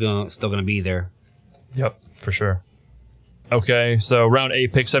still going to be there. Yep, for sure. Okay, so round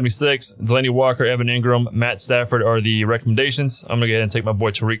 8, pick 76. Delaney Walker, Evan Ingram, Matt Stafford are the recommendations. I'm going to go ahead and take my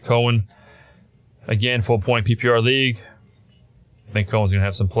boy Tariq Cohen. Again, full point PPR league. I think Cohen's going to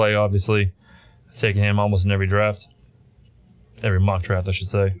have some play, obviously. Taking him almost in every draft. Every mock draft, I should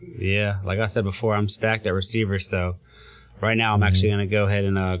say. Yeah, like I said before, I'm stacked at receiver, so right now I'm actually going to go ahead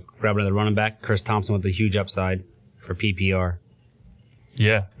and grab another running back, Chris Thompson with a huge upside for PPR.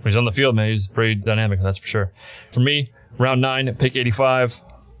 Yeah, when he's on the field, man, he's pretty dynamic, that's for sure. For me, round 9, pick 85.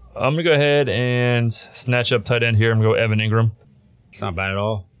 I'm going to go ahead and snatch up tight end here. I'm going to go Evan Ingram. It's not bad at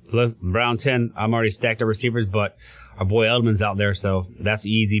all. Round 10, I'm already stacked at receivers, but our boy Edelman's out there, so that's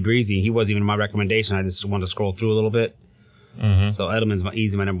easy breezy. He wasn't even my recommendation. I just wanted to scroll through a little bit. So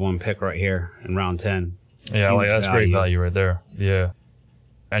Edelman's my number 1 pick right here in round 10. Yeah, that's great value right there. Yeah.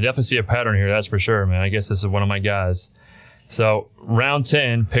 I definitely see a pattern here, that's for sure, man. I guess this is one of my guys. So, round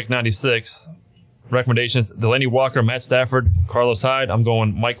 10, pick 96. Recommendations, Delaney Walker, Matt Stafford, Carlos Hyde. I'm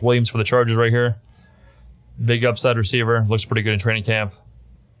going Mike Williams for the Chargers right here. Big upside receiver. Looks pretty good in training camp.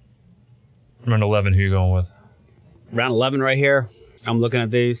 Round 11, who are you going with? Round 11 right here. I'm looking at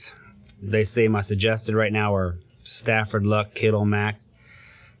these. They say my suggested right now are Stafford, Luck, Kittle, Mack.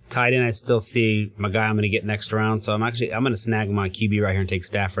 Tight end, I still see my guy I'm going to get next round. So I'm going to snag my QB right here and take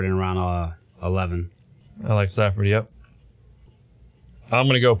Stafford in round 11. I like Stafford, yep. I'm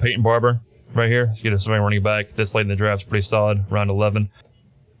going to go Peyton Barber right here. Get a starting running back. This late in the draft is pretty solid, round 11.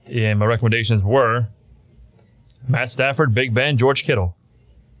 And my recommendations were Matt Stafford, Big Ben, George Kittle.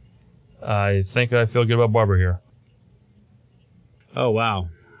 I think I feel good about Barber here. Oh, wow.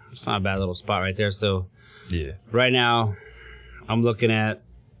 It's not a bad little spot right there. So, yeah. Right now, I'm looking at,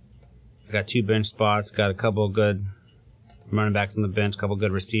 I got 2 bench spots, got a couple of good running backs on the bench, a couple of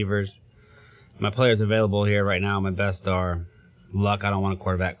good receivers. My players available here right now, my best are Luck. I don't want a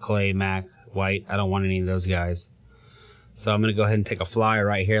quarterback. Clay, Mack, White. I don't want any of those guys. So I'm going to go ahead and take a flyer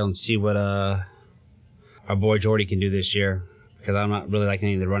right here and see what our boy Jordy can do this year. Because I'm not really liking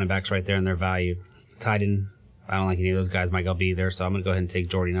any of the running backs right there and their value. Tight end, I don't like any of those guys. Might go be there, so I'm going to go ahead and take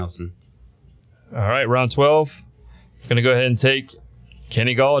Jordy Nelson. All right, round 12. Going to go ahead and take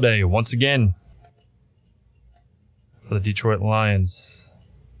Kenny Golladay once again for the Detroit Lions.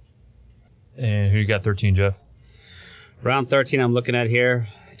 And who you got 13, Jeff? Round 13 I'm looking at here.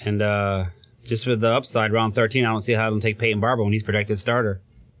 And just with the upside, round 13, I don't see how I'm going to take Peyton Barber when he's projected starter.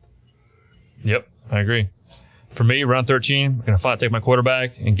 Yep, I agree. For me, round 13, I'm going to finally take my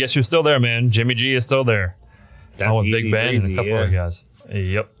quarterback. And guess who's still there, man? Jimmy G is still there. That's with easy, Big Ben breezy, and a couple other guys.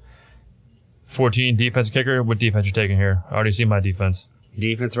 Yep. 14, defensive kicker. What defense you taking here? I already see my defense.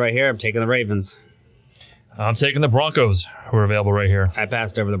 Defense right here. I'm taking the Ravens. I'm taking the Broncos, who are available right here. I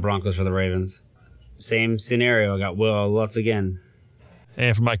passed over the Broncos for the Ravens. Same scenario. I got Will Lutz again.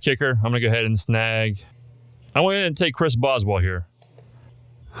 And for my kicker, I'm going to go ahead and snag. I'm going to take Chris Boswell here.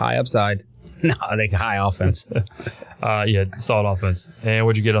 High upside. No, I think high offense. Yeah, solid offense. And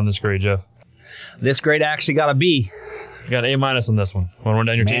what'd you get on this grade, Jeff? This grade actually got a B. You got an A- on this one. Want to run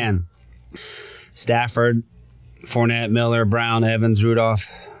down your team? Stafford, Fournette, Miller, Brown, Evans,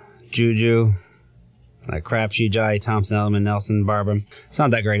 Rudolph, Juju, Crabtree, Jai, Thompson, Edelman, Nelson, Barber. It's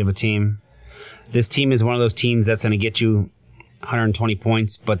not that great of a team. This team is one of those teams that's going to get you 120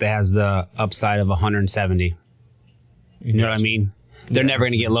 points, but that has the upside of 170. You know what I mean? They're never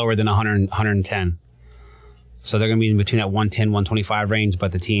going to get lower than 100, 110. So they're going to be in between that 110, 125 range,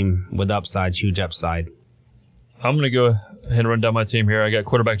 but the team with upside's huge upside. I'm going to go ahead and run down my team here. I got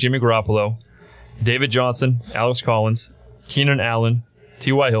quarterback Jimmy Garoppolo. David Johnson, Alex Collins, Keenan Allen,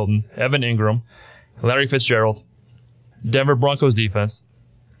 T.Y. Hilton, Evan Ingram, Larry Fitzgerald, Denver Broncos defense,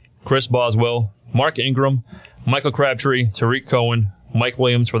 Chris Boswell, Mark Ingram, Michael Crabtree, Tariq Cohen, Mike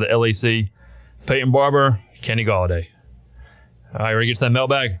Williams for the LAC, Peyton Barber, Kenny Galladay. All right, ready to get to that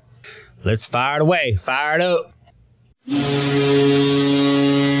mailbag? Let's fire it away. Fire it up.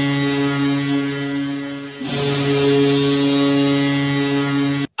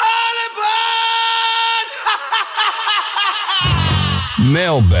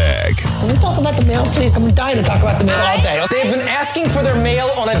 Mailbag. Can we talk about the mail, please? I'm dying to talk about the mail all day. They've been asking for their mail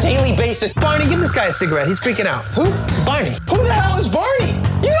on a daily basis. Barney, give this guy a cigarette. He's freaking out. Who? Barney. Who the hell is Barney?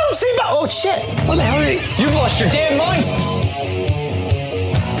 You don't see Barney. Oh, shit. What the hell are you? You've lost your damn mind.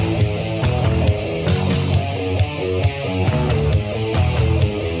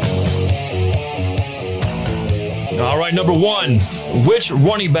 All right, number one. Which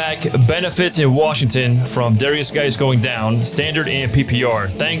running back benefits in Washington from Darius Geis going down, standard and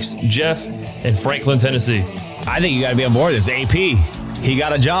PPR? Thanks, Jeff in Franklin, Tennessee. I think you got to be on board this. AP. He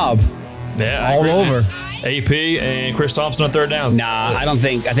got a job. Yeah, all over. AP and Chris Thompson on third downs. Nah, I don't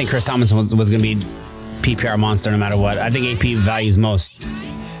think. I think Chris Thompson was going to be PPR monster no matter what. I think AP values most.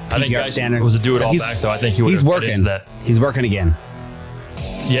 I think Geis was a do-it-all back, though. I think he would have working into that. He's working again.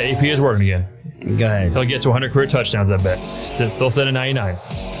 Yeah, AP is working again. Go ahead. He'll get to 100 career touchdowns, I bet. Still set at 99.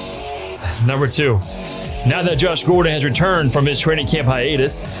 Number two. Now that Josh Gordon has returned from his training camp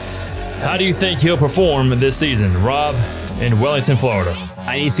hiatus, how do you think he'll perform this season? Rob in Wellington, Florida.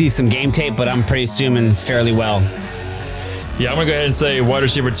 I need to see some game tape, but I'm pretty assuming fairly well. Yeah, I'm going to go ahead and say wide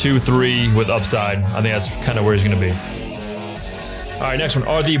receiver 2-3 with upside. I think that's kind of where he's going to be. All right, next one.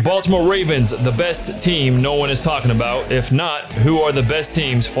 Are the Baltimore Ravens the best team no one is talking about? If not, who are the best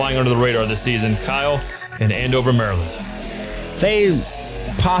teams flying under the radar this season? Kyle in Andover, Maryland.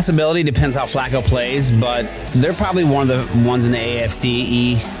 Possibility, depends how Flacco plays, but they're probably one of the ones in the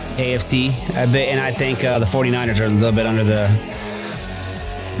AFC a bit, and I think the 49ers are a little bit under the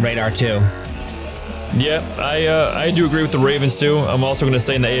radar too. Yeah, I do agree with the Ravens too. I'm also going to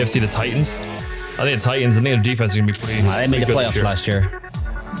say in the AFC the Titans. I think the Titans, I think their defense is going to be pretty They made the playoffs last year.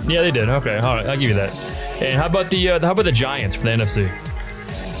 Yeah, they did. Okay, all right, I'll give you that. And how about the Giants for the NFC?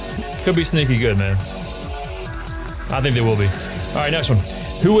 Could be sneaky good, man. I think they will be. All right, next one.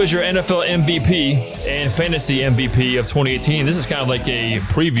 Who is your NFL MVP and fantasy MVP of 2018? This is kind of like a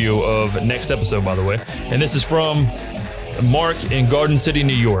preview of next episode, by the way. And this is from Mark in Garden City,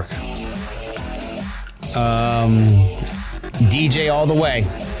 New York. DJ all the way.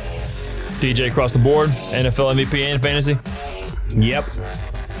 DJ across the board, NFL MVP and fantasy? Yep.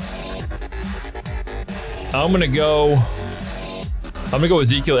 I'm gonna go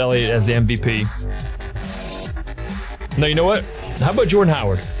Ezekiel Elliott as the MVP. No, you know what? How about Jordan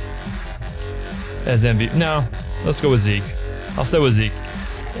Howard as MVP? No, let's go with Zeke. I'll stay with Zeke.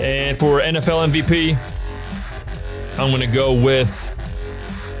 And for NFL MVP, I'm gonna go with.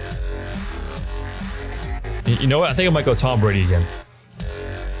 You know what? I think I might go Tom Brady again.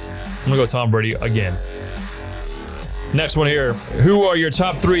 I'm going to go Tom Brady again. Next one here. Who are your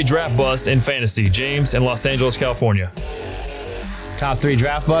top 3 draft busts in fantasy? James in Los Angeles, California. Top 3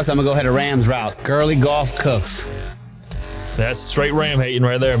 draft busts. I'm going to go ahead a Rams route. Gurley, Goff, Cooks. That's straight Ram hating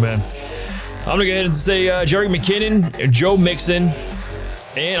right there, man. I'm going to go ahead and say Jerick McKinnon, Joe Mixon,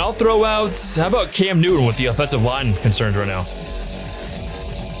 and I'll throw out, how about Cam Newton with the offensive line concerns right now?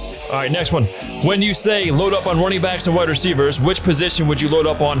 All right, next one. When you say load up on running backs and wide receivers, which position would you load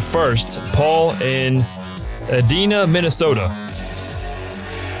up on first? Paul in Edina, Minnesota.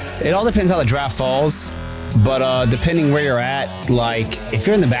 It all depends how the draft falls, but depending where you're at, like if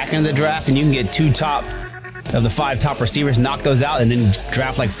you're in the back end of the draft and you can get 2 top of the 5 top receivers, knock those out, and then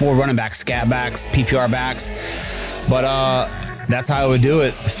draft like 4 running backs, scat backs, PPR backs. But that's how I would do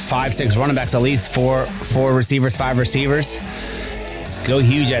it. 5, 6 running backs at least, 4 receivers, 5 receivers. Go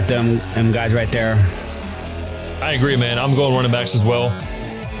huge at them guys right there. I agree, man. I'm going running backs as well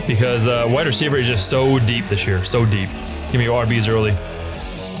because wide receiver is just so deep this year. So deep. Give me your RBs early.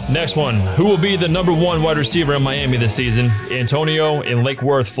 Next one. Who will be the number 1 wide receiver in Miami this season? Antonio in Lake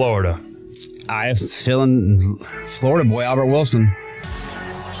Worth, Florida. I'm feeling Florida boy, Albert Wilson.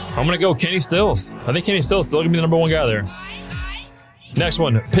 I'm going to go Kenny Stills. I think Kenny Stills still going to be the number 1 guy there. Next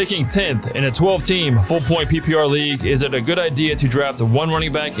one, picking 10th in a 12-team full-point PPR league. Is it a good idea to draft 1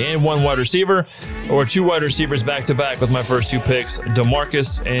 running back and 1 wide receiver, or 2 wide receivers back-to-back with my first 2 picks,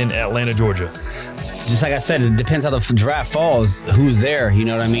 DeMarcus in Atlanta, Georgia? just like I said, it depends how the draft falls. Who's there? You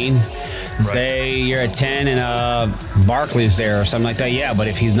know what I mean? Right. Say you're at 10 and Barkley's there or something like that. Yeah, but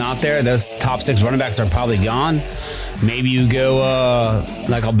if he's not there, those top 6 running backs are probably gone. Maybe you go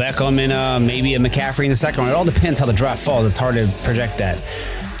like a Beckham and maybe a McCaffrey in the second round. It all depends how the draft falls. It's hard to project that.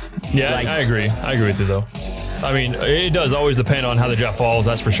 Yeah, I agree. I agree with you, though. I mean, it does always depend on how the draft falls,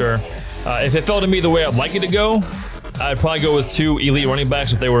 that's for sure. If it fell to me the way I'd like it to go, I'd probably go with 2 elite running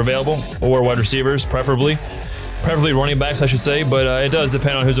backs if they were available, or wide receivers, preferably running backs, I should say. But it does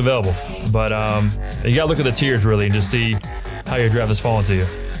depend on who's available. But you gotta look at the tiers really and just see how your draft is falling to you.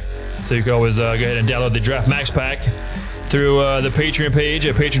 So you can always go ahead and download the Draft Max Pack through the Patreon page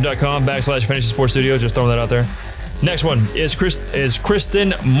at patreon.com/Fantasy Sports Studios. Just throwing that out there. Next one is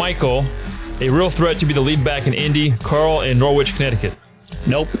Kristen Michael a real threat to be the lead back in Indy? Carl in Norwich, Connecticut.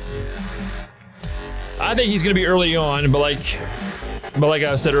 Nope. I think he's going to be early on, but like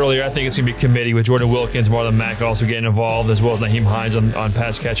I said earlier, I think it's going to be committee with Jordan Wilkins, Marlon Mack also getting involved, as well as Naheem Hines on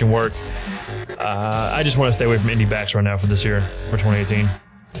pass catching work. I just want to stay away from Indy backs right now for this year, for 2018.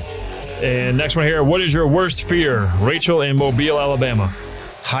 And next one here, what is your worst fear? Rachel in Mobile, Alabama.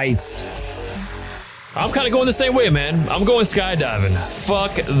 Heights. I'm kind of going the same way, man. I'm going skydiving.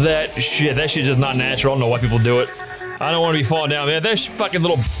 Fuck that shit. That shit's just not natural. I don't know why people do it. I don't want to be falling down, man. That fucking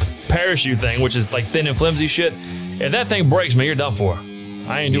little parachute thing, which is like thin and flimsy shit, if that thing breaks, man, you're done for.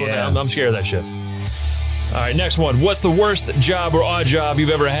 I ain't doing that. I'm scared of that shit. All right, next one. What's the worst job or odd job you've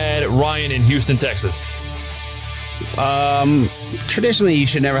ever had? Ryan in Houston, Texas. Traditionally, you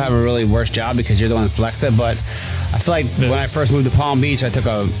should never have a really worst job because you're the one that selects it, but I feel like when I first moved to Palm Beach, I took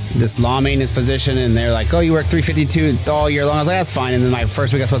this lawn maintenance position, and they're like, oh, you work 352 all year long. I was like, that's fine. And then my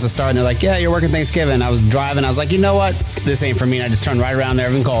first week I was supposed to start, and they're like, yeah, you're working Thanksgiving. I was driving. I was like, you know what? This ain't for me. And I just turned right around there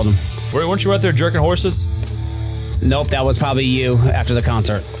and called them. Weren't you out there jerking horses? Nope, that was probably you after the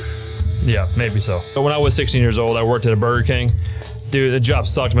concert. Yeah, maybe so. But when I was 16 years old, I worked at a Burger King. Dude, the job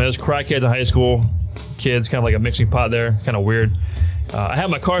sucked, man. There's crackheads in high school, kids, kind of like a mixing pot there, kind of weird. I had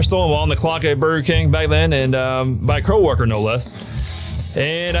my car stolen while on the clock at Burger King back then, and by a co-worker, no less.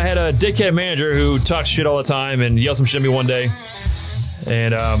 And I had a dickhead manager who talks shit all the time and yelled some shit at me one day.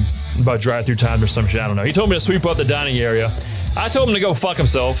 And about drive-through time or some shit, I don't know. He told me to sweep up the dining area. I told him to go fuck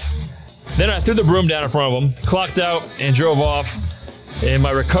himself. Then I threw the broom down in front of him, clocked out, and drove off in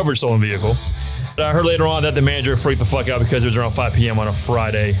my recovered stolen vehicle. I heard later on that the manager freaked the fuck out because it was around 5 p.m. on a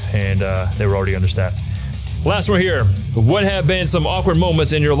Friday, and they were already understaffed. Last one here. What have been some awkward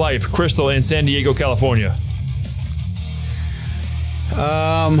moments in your life? Crystal in San Diego, California.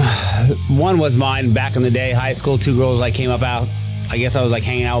 One was mine back in the day, high school. 2 girls like came up out. I guess I was like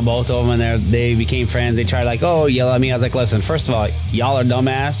hanging out with both of them, and they became friends. They tried like, oh, yell at me. I was like, listen, first of all, y'all are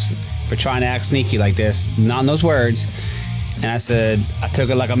dumbass for trying to act sneaky like this. Not in those words. And I said, I took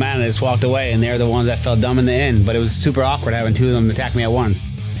it like a man and just walked away, and they're the ones that felt dumb in the end. But it was super awkward having 2 of them attack me at once.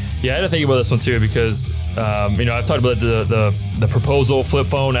 Yeah, I had to think about this one too because, I've talked about the proposal, flip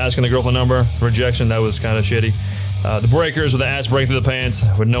phone, asking the girlfriend number, rejection, that was kind of shitty. The breakers with the ass breaking through the pants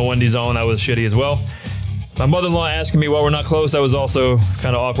with no undies on, that was shitty as well. My mother-in-law asking me why we're not close, that was also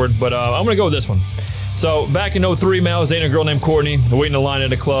kind of awkward, but I'm going to go with this one. So back in 03, man, I was dating a girl named Courtney, waiting in line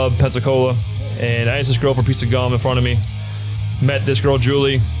at a club, Pensacola, and I asked this girl for a piece of gum in front of me. Met this girl,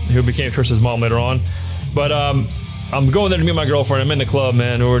 Julie, who became Trish's mom later on. But I'm going there to meet my girlfriend. I'm in the club,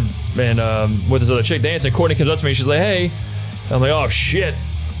 man, with this other chick dancing. Courtney comes up to me. She's like, hey. I'm like, oh, shit.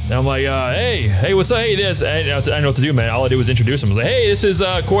 And I'm like, hey, what's up? Hey, this. I didn't know what to do, man. All I did was introduce him. I was like, hey, this is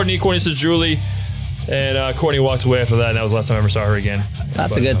Courtney. Courtney, this is Julie. And Courtney walked away after that, and that was the last time I ever saw her again.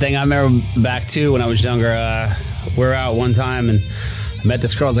 That's a good thing. I remember back, too, when I was younger. We were out one time, and I met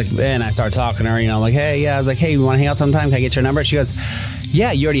this girl. I was like, and I started talking to her, I'm like, hey, yeah. I was like, hey, you want to hang out sometime? Can I get your number? She goes,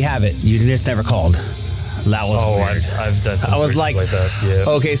 yeah, you already have it. You just never called. That was weird. I've done some I was like that.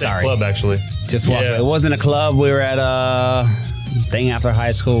 Yeah. Okay, sorry. Club, actually. Just walked away. It wasn't a club. We were at a thing after a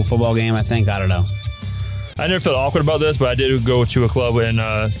high school football game, I think. I don't know. I never felt awkward about this, but I did go to a club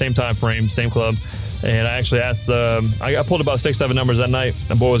in same time frame, same club. And I actually asked, I pulled about 6-7 numbers that night.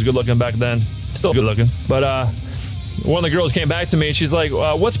 The boy was good looking back then. Still good looking. But one of the girls came back to me and she's like,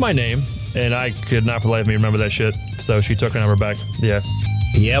 what's my name? And I could not for the life of me remember that shit. So she took her number back. Yeah.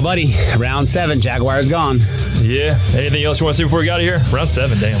 Yeah, buddy. Round 7. Jaguars gone. Yeah. Anything else you want to see before we got out of here? Round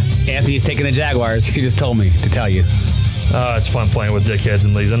 7, damn. Anthony's taking the Jaguars. He just told me to tell you. It's fun playing with dickheads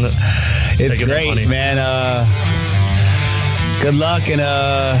and leagues, isn't it? It's great, man. Good luck, and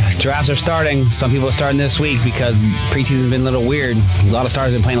drafts are starting. Some people are starting this week because preseason's been a little weird. A lot of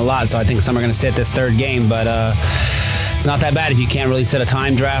starters have been playing a lot, so I think some are going to sit this 3rd game, but it's not that bad if you can't really set a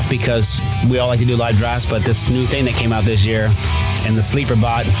time draft because we all like to do live drafts, but this new thing that came out this year and the sleeper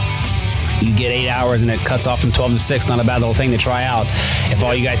bot, you get 8 hours and it cuts off from 12 to 6. Not a bad little thing to try out if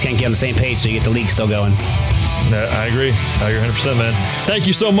all you guys can't get on the same page, so you get the league still going. I agree 100%, man. Thank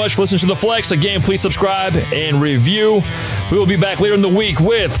you so much for listening to The Flex. Again, please subscribe and review. We will be back later in the week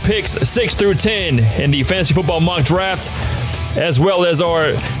with picks 6 through 10 in the fantasy football mock draft, as well as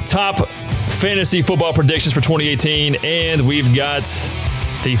our top fantasy football predictions for 2018. And we've got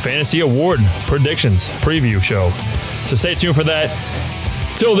the Fantasy Award predictions preview show. So stay tuned for that.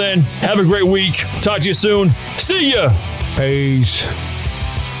 Till then, have a great week. Talk to you soon. See ya. Peace.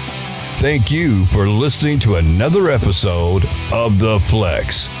 Thank you for listening to another episode of The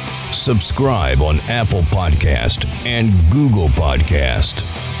Flex. Subscribe on Apple Podcast and Google Podcast.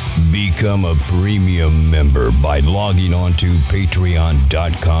 Become a premium member by logging on to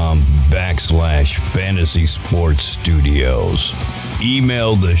patreon.com/Fantasy Sports Studios.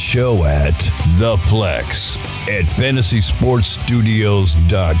 Email the show at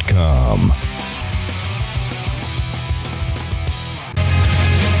theflex@fantasysportsstudios.com.